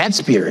it is that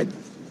spirit.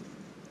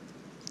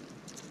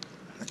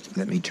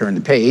 Let me turn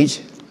the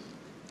page.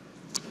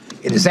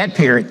 It is that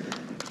spirit,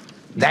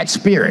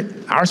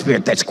 our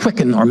spirit, that's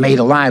quickened or made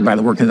alive by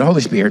the work of the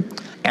Holy Spirit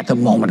at the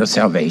moment of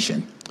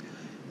salvation.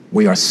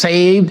 We are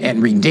saved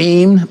and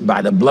redeemed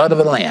by the blood of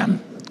the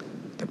Lamb,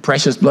 the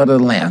precious blood of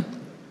the Lamb.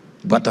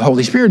 But the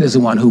Holy Spirit is the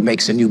one who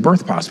makes a new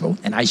birth possible.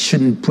 And I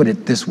shouldn't put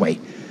it this way.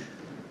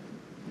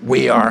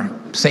 We are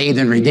saved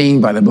and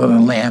redeemed by the blood of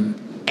the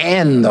Lamb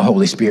and the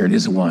Holy Spirit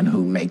is the one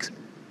who makes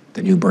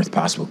the new birth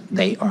possible.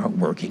 They are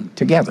working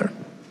together.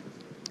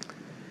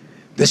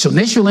 This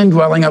initial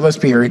indwelling of the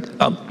Spirit,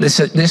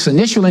 this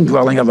initial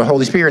indwelling of the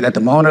Holy Spirit at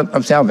the moment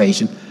of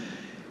salvation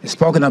is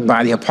spoken of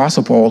by the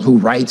Apostle Paul, who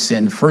writes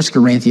in 1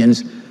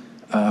 Corinthians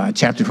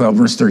chapter 12,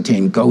 verse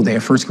 13. Go there,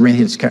 1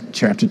 Corinthians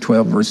chapter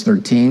 12, verse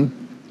 13.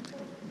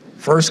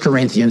 1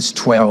 Corinthians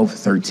 12,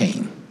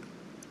 13.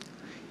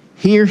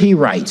 Here he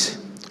writes,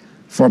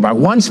 for by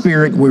one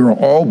Spirit we were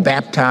all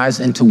baptized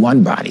into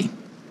one body,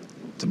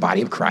 the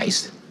body of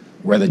Christ,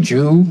 whether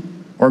Jew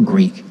or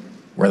Greek,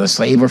 whether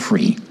slave or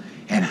free,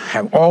 and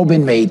have all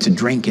been made to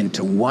drink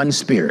into one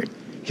Spirit.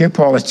 Here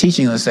Paul is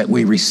teaching us that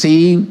we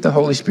receive the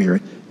Holy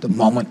Spirit the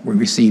moment we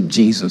receive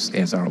Jesus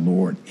as our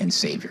Lord and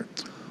Savior.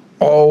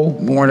 All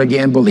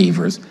born-again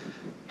believers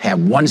have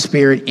one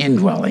Spirit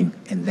indwelling,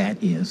 and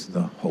that is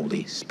the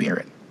Holy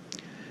Spirit.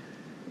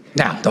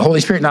 Now, the Holy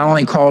Spirit not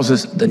only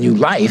causes the new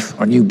life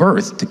or new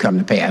birth to come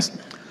to pass,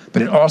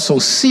 but it also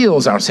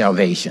seals our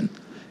salvation,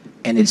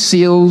 and it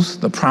seals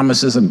the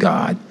promises of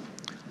God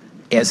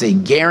as a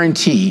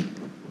guarantee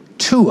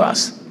to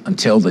us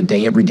until the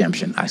day of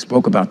redemption. I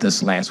spoke about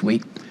this last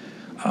week.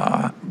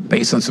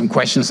 Based on some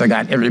questions I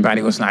got,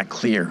 everybody was not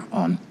clear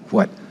on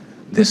what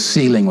this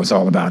sealing was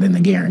all about in the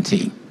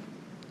guarantee.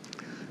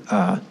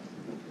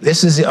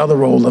 This is the other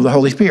role of the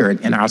Holy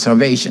Spirit in our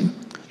salvation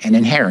and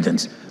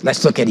inheritance.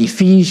 Let's look at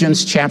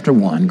Ephesians chapter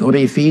 1. Go to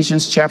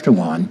Ephesians chapter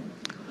 1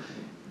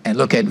 and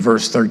look at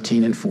verse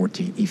 13 and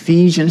 14.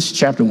 Ephesians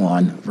chapter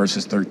 1,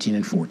 verses 13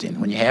 and 14.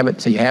 When you have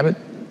it, say you have it.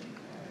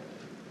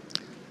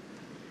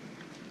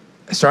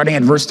 Starting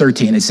at verse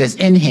 13, it says,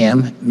 in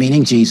him,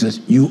 meaning Jesus,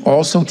 you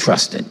also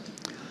trusted,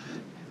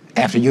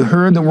 after you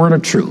heard the word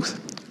of truth,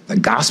 the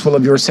gospel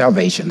of your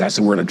salvation. That's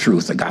the word of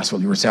truth, the gospel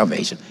of your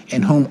salvation.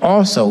 In whom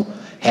also,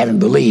 having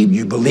believed,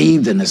 you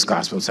believed in this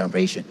gospel of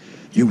salvation.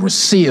 You were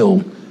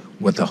sealed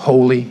with the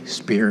Holy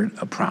Spirit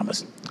of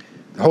promise.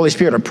 The Holy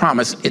Spirit of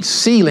promise, it's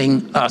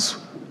sealing us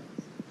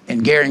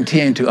and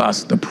guaranteeing to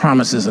us the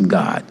promises of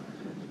God.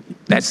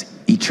 That's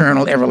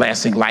eternal,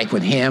 everlasting life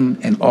with him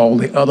and all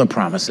the other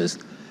promises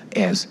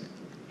as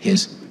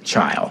his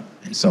child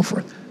and so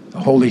forth. The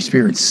Holy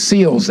Spirit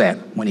seals that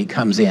when he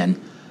comes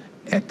in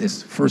at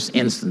this first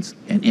instance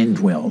and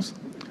indwells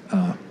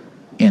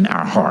in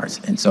our hearts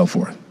and so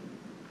forth.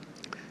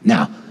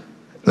 Now,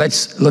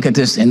 let's look at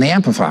this in the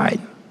Amplified.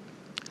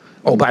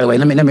 Oh, by the way,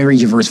 let me read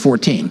you verse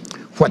 14.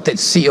 What that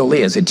seal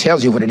is, it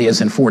tells you what it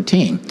is in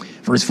 14.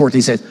 Verse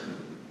 14 says,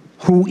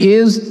 who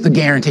is the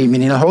guarantee,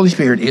 meaning the Holy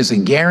Spirit is a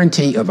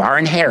guarantee of our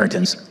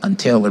inheritance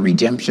until the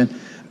redemption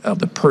of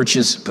the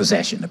purchased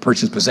possession. The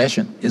purchased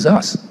possession is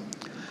us.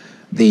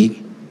 The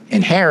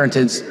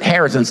inheritance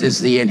is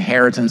the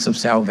inheritance of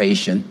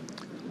salvation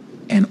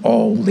and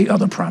all the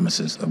other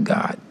promises of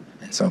God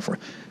and so forth.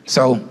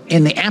 So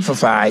in the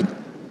Amplified,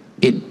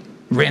 it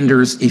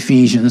renders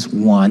Ephesians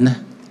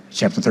 1,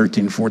 chapter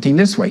 13 and 14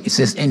 this way. It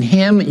says, in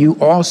him you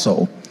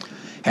also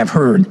have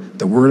heard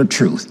the word of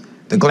truth,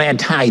 the glad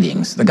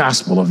tidings, the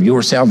gospel of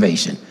your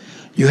salvation.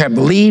 You have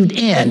believed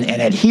in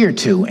and adhered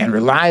to and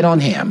relied on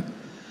him.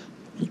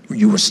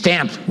 You were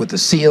stamped with the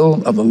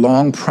seal of the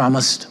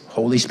long-promised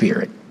Holy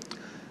Spirit.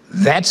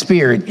 That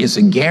Spirit is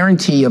a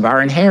guarantee of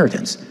our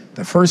inheritance,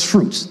 the first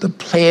fruits, the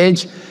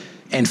pledge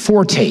and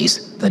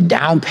foretaste, the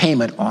down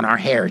payment on our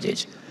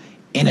heritage,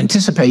 in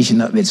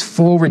anticipation of its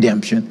full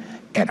redemption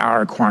at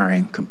our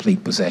acquiring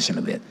complete possession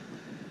of it,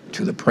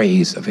 to the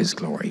praise of his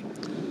glory.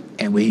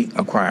 And we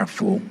acquire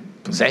full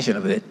possession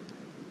of it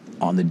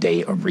on the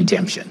day of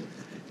redemption.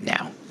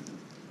 Now,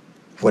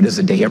 what is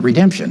the day of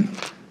redemption?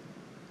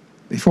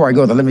 Before I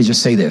go there, let me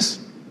just say this.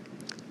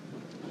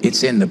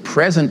 It's in the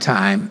present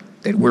time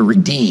that we're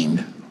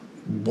redeemed,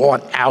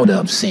 bought out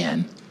of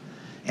sin,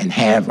 and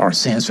have our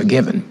sins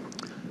forgiven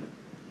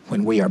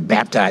when we are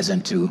baptized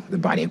into the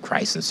body of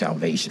Christ of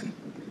salvation.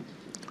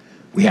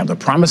 We have the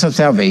promise of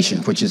salvation,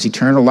 which is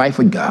eternal life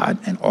with God,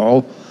 and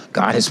all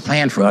God has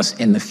planned for us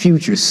in the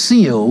future,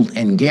 sealed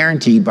and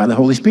guaranteed by the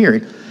Holy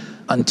Spirit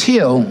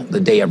until the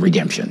day of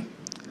redemption.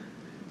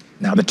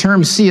 Now, the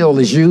term seal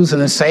is used in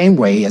the same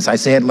way, as I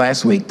said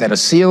last week, that a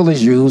seal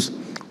is used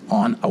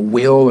on a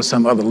will or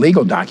some other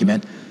legal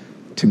document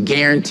to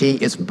guarantee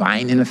its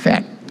binding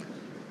effect.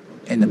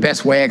 And the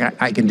best way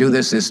I can do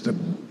this is to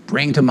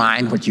bring to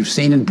mind what you've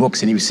seen in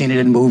books and you've seen it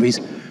in movies,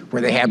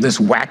 where they have this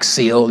wax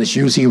seal. It's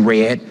usually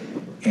red,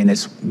 and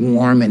it's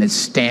warm, and it's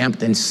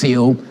stamped and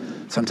sealed.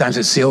 Sometimes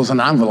it seals an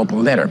envelope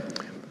or letter.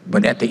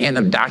 But at the end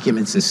of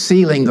documents, it's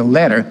sealing the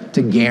letter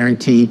to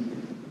guarantee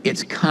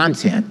its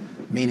content,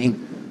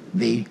 meaning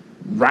the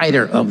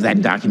writer of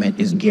that document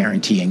is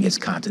guaranteeing its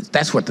contents.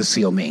 That's what the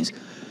seal means.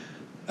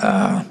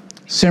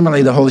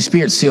 Similarly, the Holy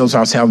Spirit seals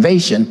our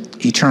salvation,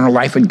 eternal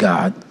life with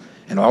God,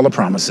 and all the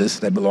promises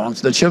that belong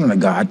to the children of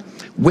God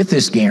with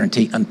this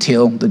guarantee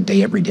until the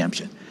day of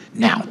redemption.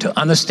 Now, to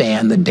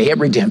understand the day of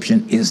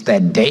redemption is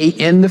that day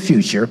in the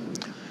future,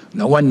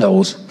 no one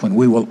knows, when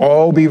we will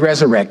all be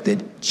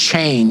resurrected,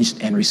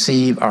 changed, and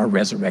receive our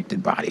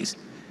resurrected bodies.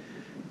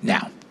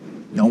 Now,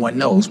 no one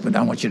knows, but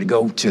I want you to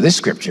go to this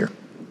scripture,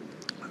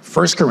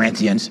 1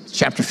 Corinthians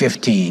chapter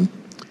 15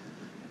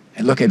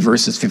 and look at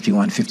verses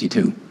 51,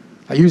 52.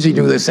 I usually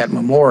do this at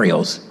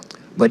memorials,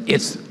 but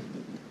it's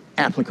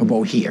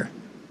applicable here.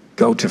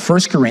 Go to 1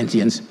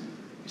 Corinthians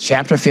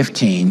chapter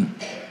 15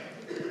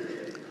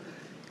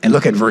 and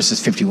look at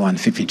verses 51,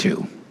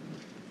 52.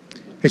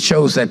 It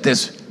shows that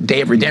this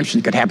day of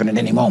redemption could happen at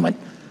any moment.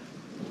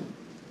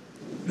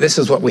 This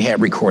is what we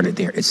have recorded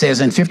there. It says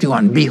in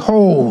 51,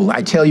 behold,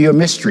 I tell you a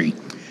mystery.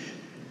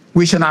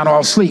 We shall not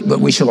all sleep,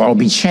 but we shall all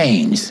be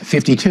changed.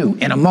 52,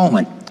 in a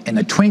moment, in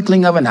the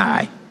twinkling of an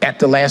eye, at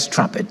the last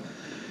trumpet.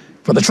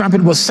 For the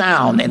trumpet will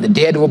sound, and the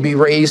dead will be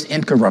raised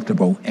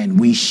incorruptible, and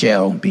we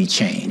shall be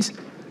changed.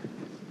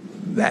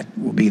 That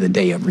will be the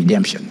day of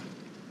redemption.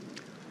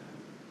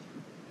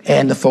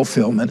 And the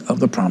fulfillment of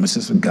the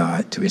promises of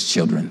God to his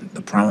children,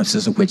 the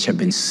promises of which have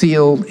been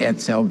sealed at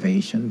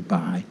salvation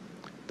by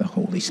the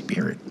Holy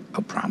Spirit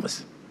of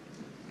promise.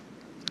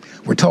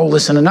 We're told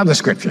this in another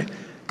scripture.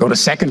 Go to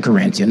 2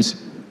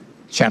 Corinthians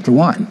chapter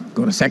 1.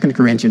 Go to 2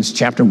 Corinthians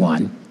chapter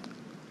 1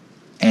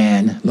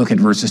 and look at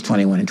verses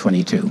 21 and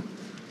 22.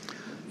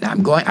 Now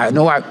I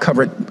know I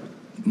covered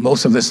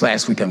most of this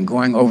last week. I'm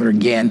going over it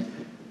again,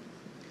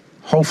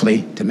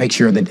 hopefully to make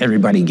sure that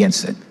everybody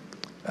gets it.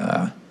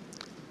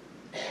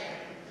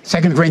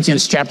 2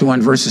 Corinthians chapter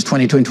 1 verses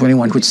 22 and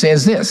 21, which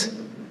says this,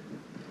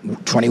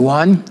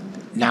 21,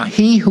 now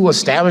he who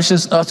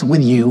establishes us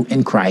with you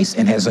in Christ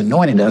and has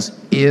anointed us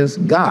is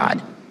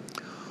God,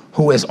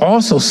 who has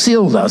also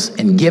sealed us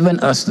and given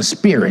us the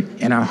Spirit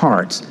in our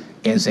hearts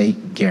as a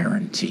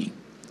guarantee.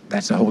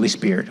 That's the Holy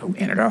Spirit who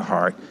entered our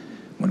heart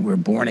when we're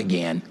born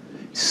again,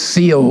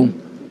 seal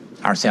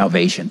our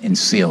salvation and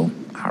seal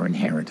our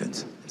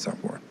inheritance and so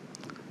forth.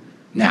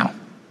 Now,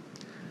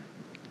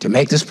 to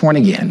make this point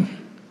again,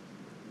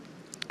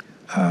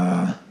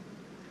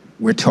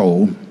 we're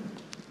told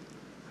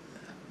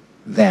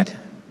that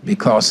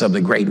because of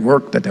the great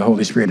work that the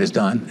Holy Spirit has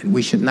done, and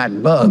we should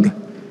not bug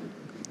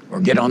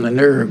or get on the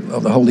nerve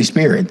of the Holy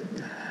Spirit.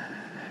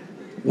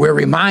 We're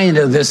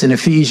reminded of this in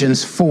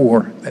Ephesians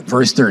 4,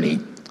 verse 30.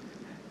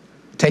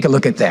 Take a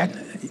look at that.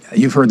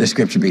 You've heard the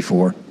scripture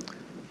before.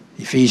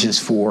 Ephesians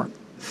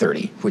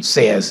 4:30, which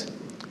says,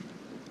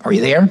 are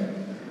you there?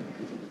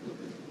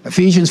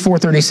 Ephesians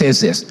 4:30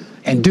 says this,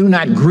 and do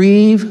not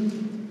grieve,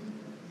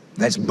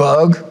 that's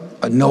bug,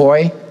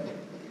 annoy,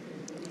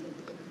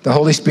 the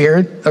Holy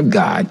Spirit of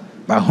God,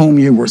 by whom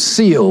you were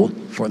sealed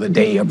for the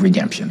day of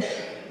redemption.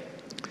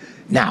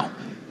 Now,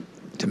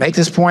 to make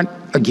this point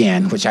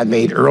again, which I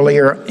made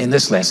earlier in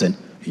this lesson,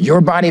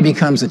 your body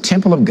becomes a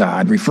temple of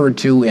God, referred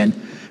to in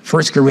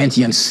 1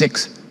 Corinthians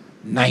 6,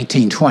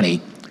 19,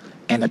 20,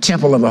 and the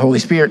temple of the Holy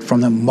Spirit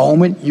from the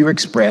moment you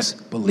express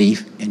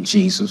belief in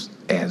Jesus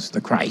as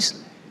the Christ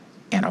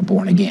and are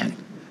born again.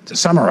 To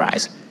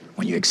summarize,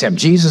 when you accept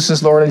Jesus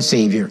as Lord and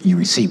Savior, you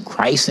receive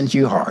Christ into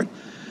your heart.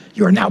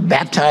 You are now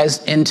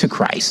baptized into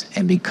Christ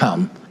and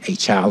become a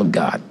child of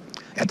God.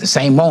 At the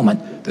same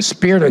moment, the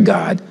Spirit of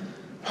God,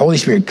 Holy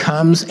Spirit,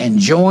 comes and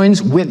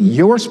joins with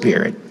your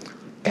spirit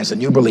as a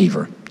new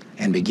believer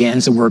and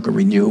begins the work of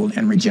renewal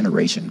and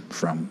regeneration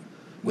from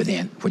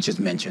within, which is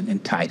mentioned in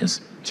Titus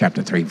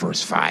chapter 3,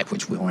 verse 5,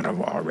 which we went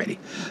over already.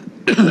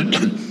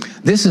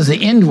 This is the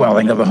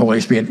indwelling of the Holy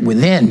Spirit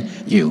within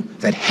you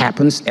that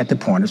happens at the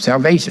point of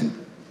salvation.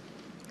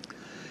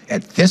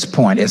 At this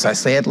point, as I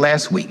said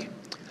last week,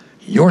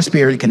 your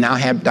spirit can now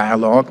have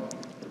dialogue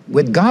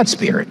with God's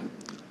spirit.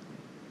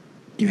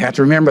 You have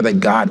to remember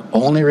that God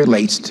only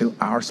relates to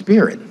our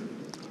spirit,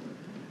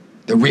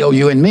 the real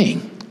you and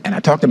me. And I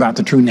talked about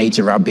the true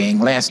nature of our being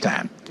last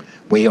time.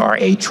 We are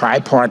a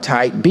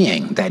tripartite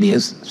being, that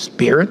is,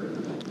 spirit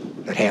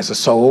that has a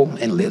soul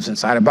and lives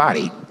inside a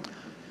body.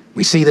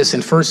 We see this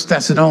in 1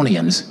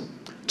 Thessalonians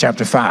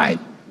chapter 5,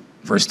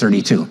 verse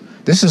 32.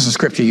 This is a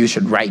scripture you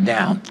should write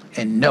down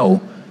and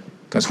know,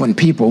 because when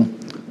people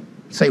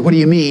say, what do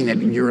you mean that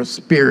you're a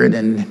spirit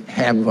and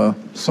have a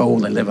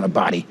soul and live in a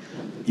body?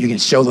 You can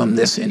show them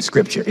this in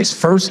scripture. It's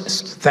 1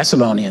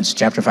 Thessalonians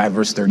chapter 5,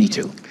 verse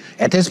 32.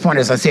 At this point,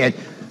 as I said,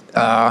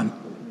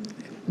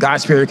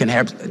 God's spirit can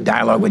have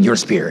dialogue with your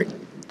spirit.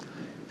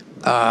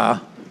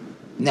 Now,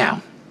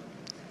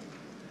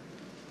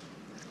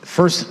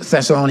 1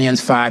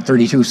 Thessalonians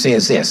 5:32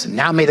 says this,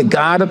 now may the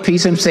God of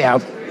peace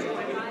himself.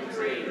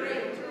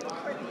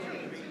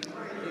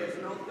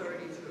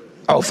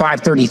 Oh,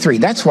 5:33.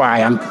 That's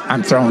why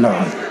I'm thrown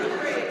off.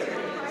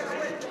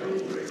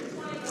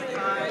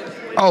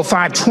 Oh,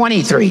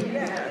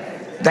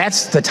 5:23.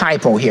 That's the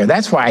typo here.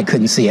 That's why I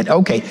couldn't see it.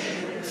 Okay,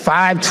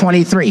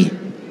 5:23.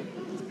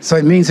 So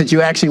it means that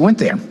you actually went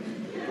there.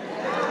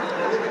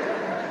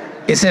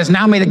 It says,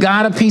 now may the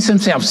God of peace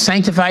himself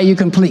sanctify you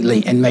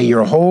completely, and may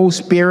your whole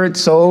spirit,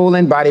 soul,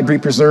 and body be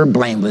preserved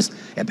blameless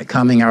at the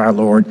coming of our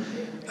Lord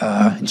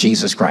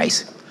Jesus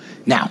Christ.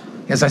 Now,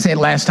 as I said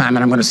last time,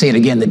 and I'm going to say it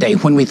again today,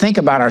 when we think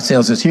about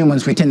ourselves as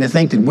humans, we tend to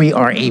think that we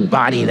are a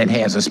body that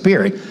has a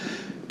spirit,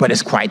 but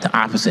it's quite the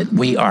opposite.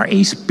 We are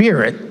a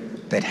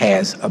spirit that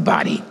has a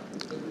body.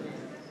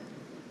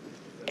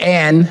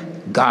 And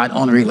God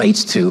only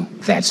relates to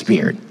that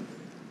spirit.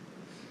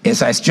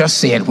 As I just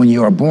said, when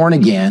you are born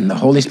again, the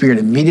Holy Spirit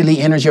immediately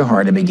enters your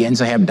heart and begins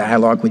to have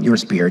dialogue with your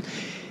spirit.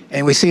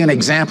 And we see an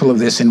example of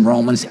this in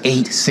Romans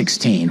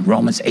 8:16.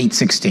 Romans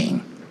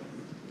 8:16.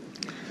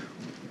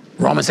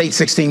 Romans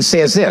 8:16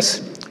 says this: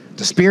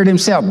 the Spirit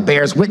himself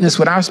bears witness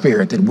with our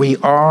spirit that we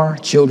are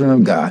children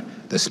of God.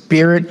 The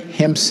Spirit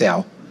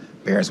himself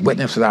bears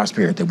witness with our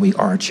spirit that we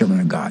are children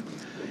of God.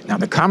 Now,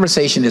 the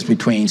conversation is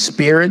between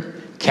Spirit,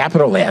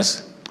 capital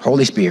S,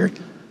 Holy Spirit,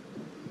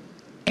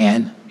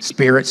 and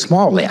Spirit,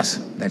 small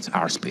s, that's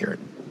our spirit.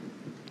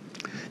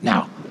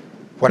 Now,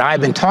 what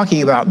I've been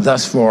talking about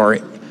thus far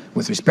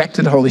with respect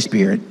to the Holy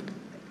Spirit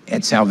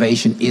at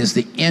salvation is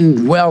the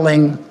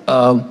indwelling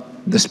of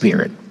the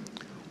Spirit.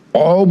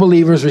 All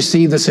believers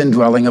receive this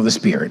indwelling of the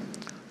Spirit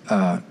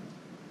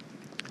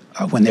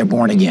when they're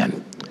born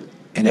again.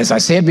 And as I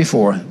said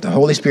before, the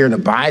Holy Spirit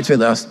abides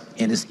with us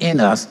and is in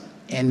us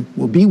and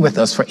will be with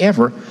us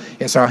forever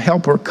as our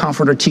helper,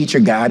 comforter, teacher,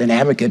 guide, and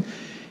advocate,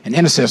 and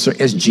intercessor,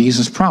 as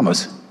Jesus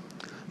promised.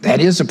 That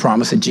is the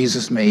promise that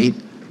Jesus made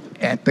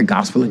at the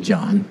Gospel of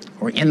John,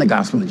 or in the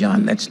Gospel of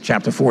John. That's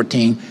chapter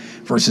 14,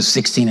 verses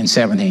 16 and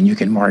 17. You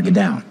can mark it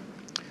down.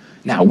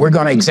 Now, we're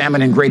going to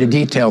examine in greater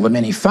detail the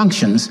many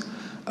functions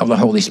of the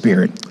Holy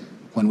Spirit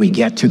when we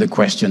get to the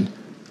question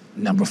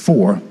number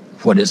 4,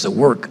 what is the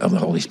work of the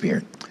Holy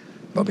Spirit?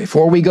 But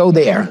before we go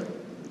there,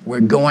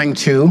 we're going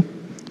to,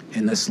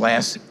 in this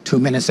last 2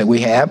 minutes that we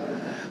have,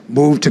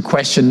 move to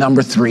question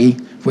number 3,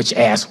 which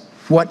asks,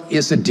 what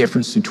is the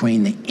difference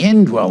between the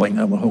indwelling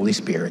of the Holy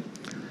Spirit,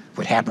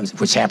 which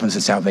happens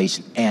at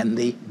salvation, and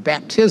the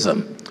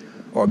baptism,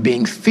 or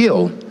being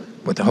filled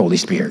with the Holy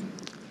Spirit?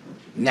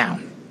 Now,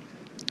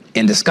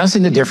 in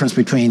discussing the difference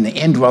between the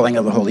indwelling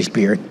of the Holy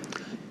Spirit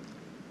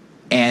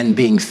and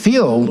being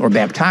filled or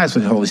baptized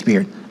with the Holy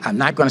Spirit, I'm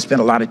not going to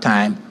spend a lot of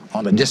time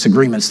on the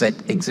disagreements that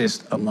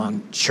exist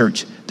among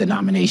church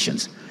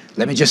denominations.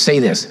 Let me just say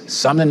this.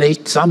 Some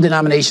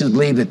denominations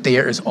believe that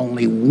there is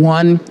only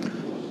one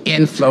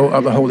inflow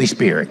of the Holy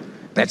Spirit.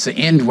 That's the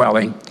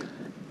indwelling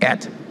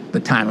at the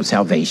time of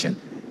salvation.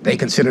 They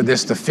consider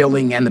this the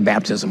filling and the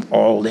baptism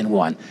all in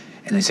one.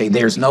 And they say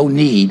there's no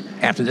need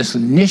after this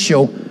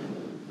initial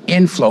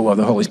inflow of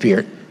the Holy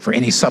Spirit for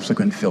any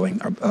subsequent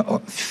filling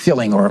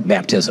or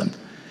baptism.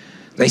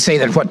 They say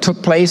that what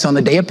took place on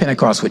the day of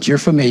Pentecost, which you're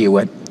familiar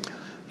with,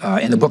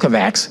 in the book of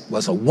Acts,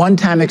 was a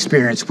one-time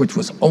experience which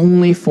was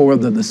only for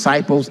the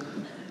disciples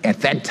at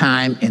that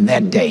time in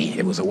that day.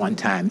 It was a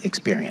one-time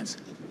experience.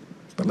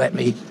 But let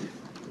me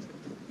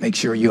make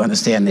sure you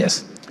understand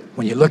this.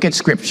 When you look at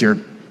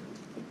Scripture,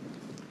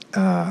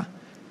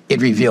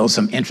 it reveals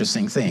some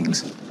interesting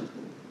things.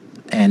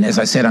 And as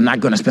I said, I'm not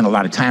going to spend a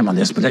lot of time on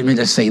this, but let me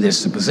just say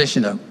this. The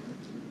position of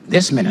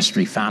this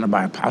ministry founded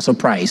by Apostle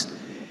Price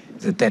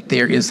is that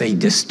there is a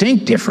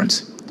distinct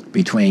difference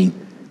between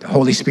the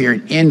Holy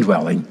Spirit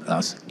indwelling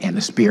us and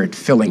the Spirit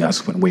filling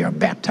us when we are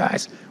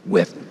baptized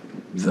with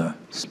the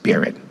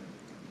Spirit.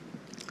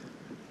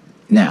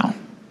 Now,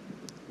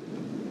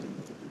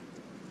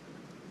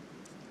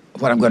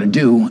 what I'm going to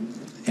do,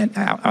 and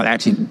I'll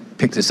actually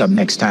pick this up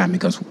next time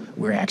because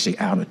we're actually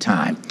out of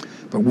time,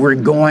 but we're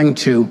going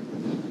to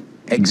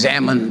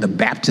examine the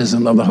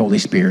baptism of the Holy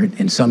Spirit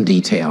in some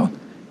detail,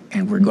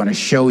 and we're going to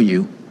show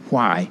you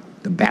why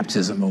the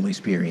baptism of the Holy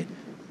Spirit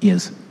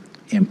is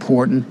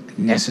important,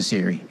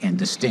 necessary, and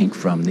distinct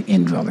from the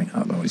indwelling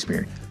of the Holy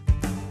Spirit.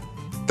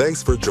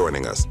 Thanks for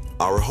joining us.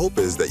 Our hope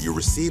is that you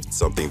received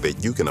something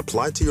that you can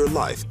apply to your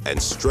life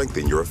and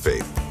strengthen your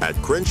faith. At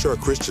Crenshaw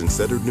Christian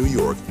Center, New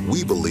York,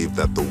 we believe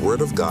that the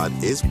Word of God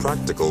is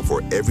practical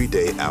for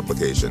everyday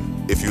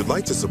application. If you'd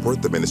like to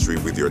support the ministry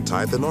with your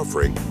tithe and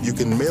offering, you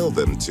can mail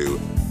them to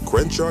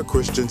Crenshaw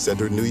Christian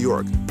Center, New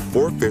York,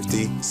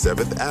 450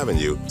 7th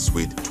Avenue,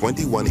 Suite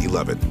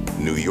 2111,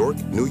 New York,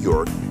 New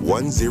York,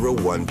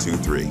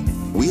 10123.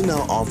 We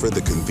now offer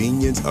the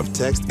convenience of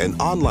text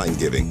and online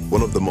giving,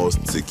 one of the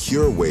most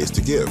secure ways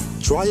to give.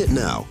 Try it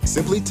now.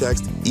 Simply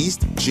text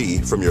EAST-G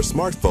from your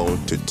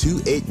smartphone to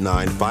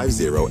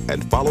 28950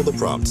 and follow the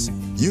prompts.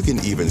 You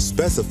can even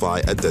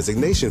specify a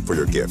designation for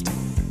your gift.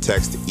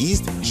 Text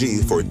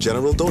EAST-G for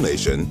general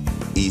donation,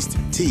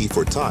 EAST-T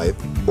for tithe,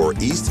 or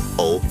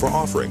EAST-O for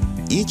offering.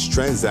 Each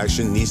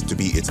transaction needs to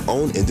be its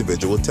own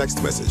individual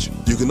text message.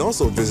 You can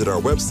also visit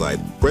our website,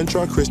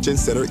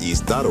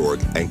 CrenshawChristianCenterEast.org,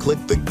 and click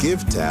the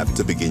Give tab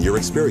to begin your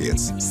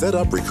experience. Set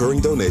up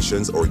recurring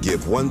donations or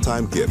give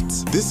one-time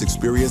gifts. This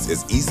experience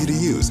is easy to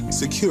use,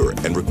 secure,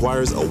 and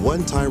requires a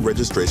one-time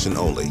registration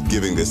only.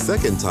 Giving the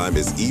second time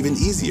is even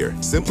easier.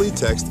 Simply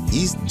text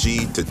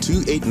EAST-G to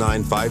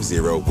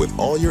 28950 with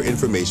all your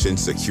information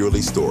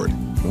securely stored.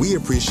 We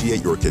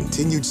appreciate your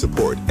continued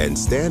support and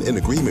stand in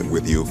agreement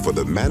with you for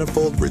the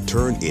manifold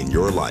return in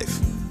your life.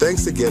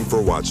 Thanks again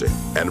for watching.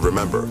 And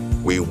remember,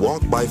 we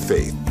walk by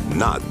faith,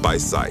 not by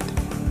sight.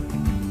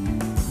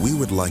 We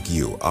would like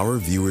you, our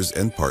viewers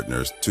and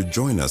partners, to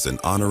join us in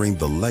honoring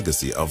the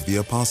legacy of the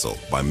Apostle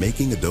by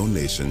making a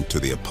donation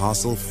to the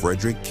Apostle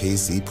Frederick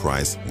K.C.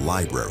 Price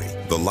Library.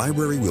 The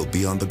library will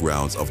be on the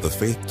grounds of the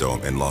Faith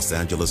Dome in Los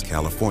Angeles,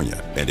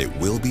 California, and it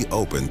will be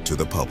open to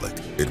the public.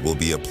 It will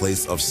be a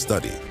place of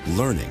study,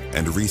 learning,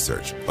 and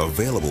research,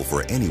 available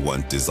for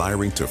anyone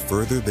desiring to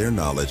further their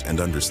knowledge and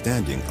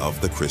understanding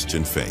of the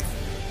Christian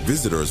faith.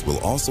 Visitors will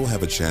also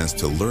have a chance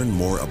to learn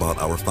more about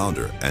our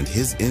founder and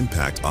his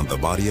impact on the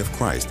body of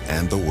Christ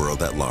and the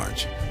world at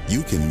large.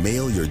 You can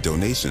mail your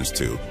donations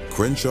to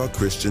Crenshaw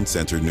Christian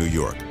Center, New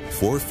York,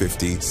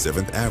 450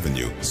 7th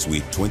Avenue,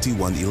 Suite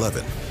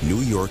 2111,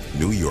 New York,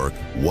 New York,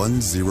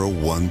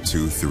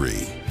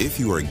 10123. If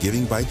you are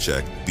giving by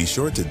check, be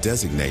sure to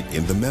designate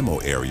in the memo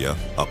area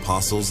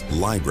Apostles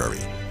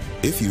Library.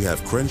 If you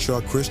have Crenshaw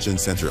Christian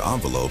Center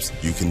envelopes,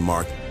 you can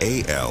mark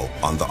AL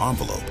on the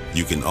envelope.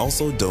 You can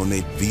also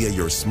donate via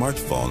your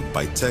smartphone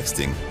by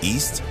texting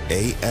East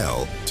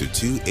AL to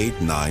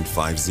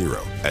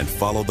 28950 and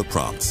follow the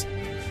prompts.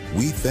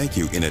 We thank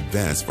you in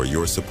advance for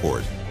your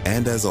support,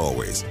 and as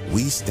always,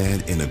 we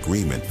stand in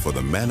agreement for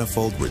the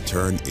manifold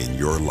return in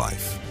your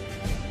life.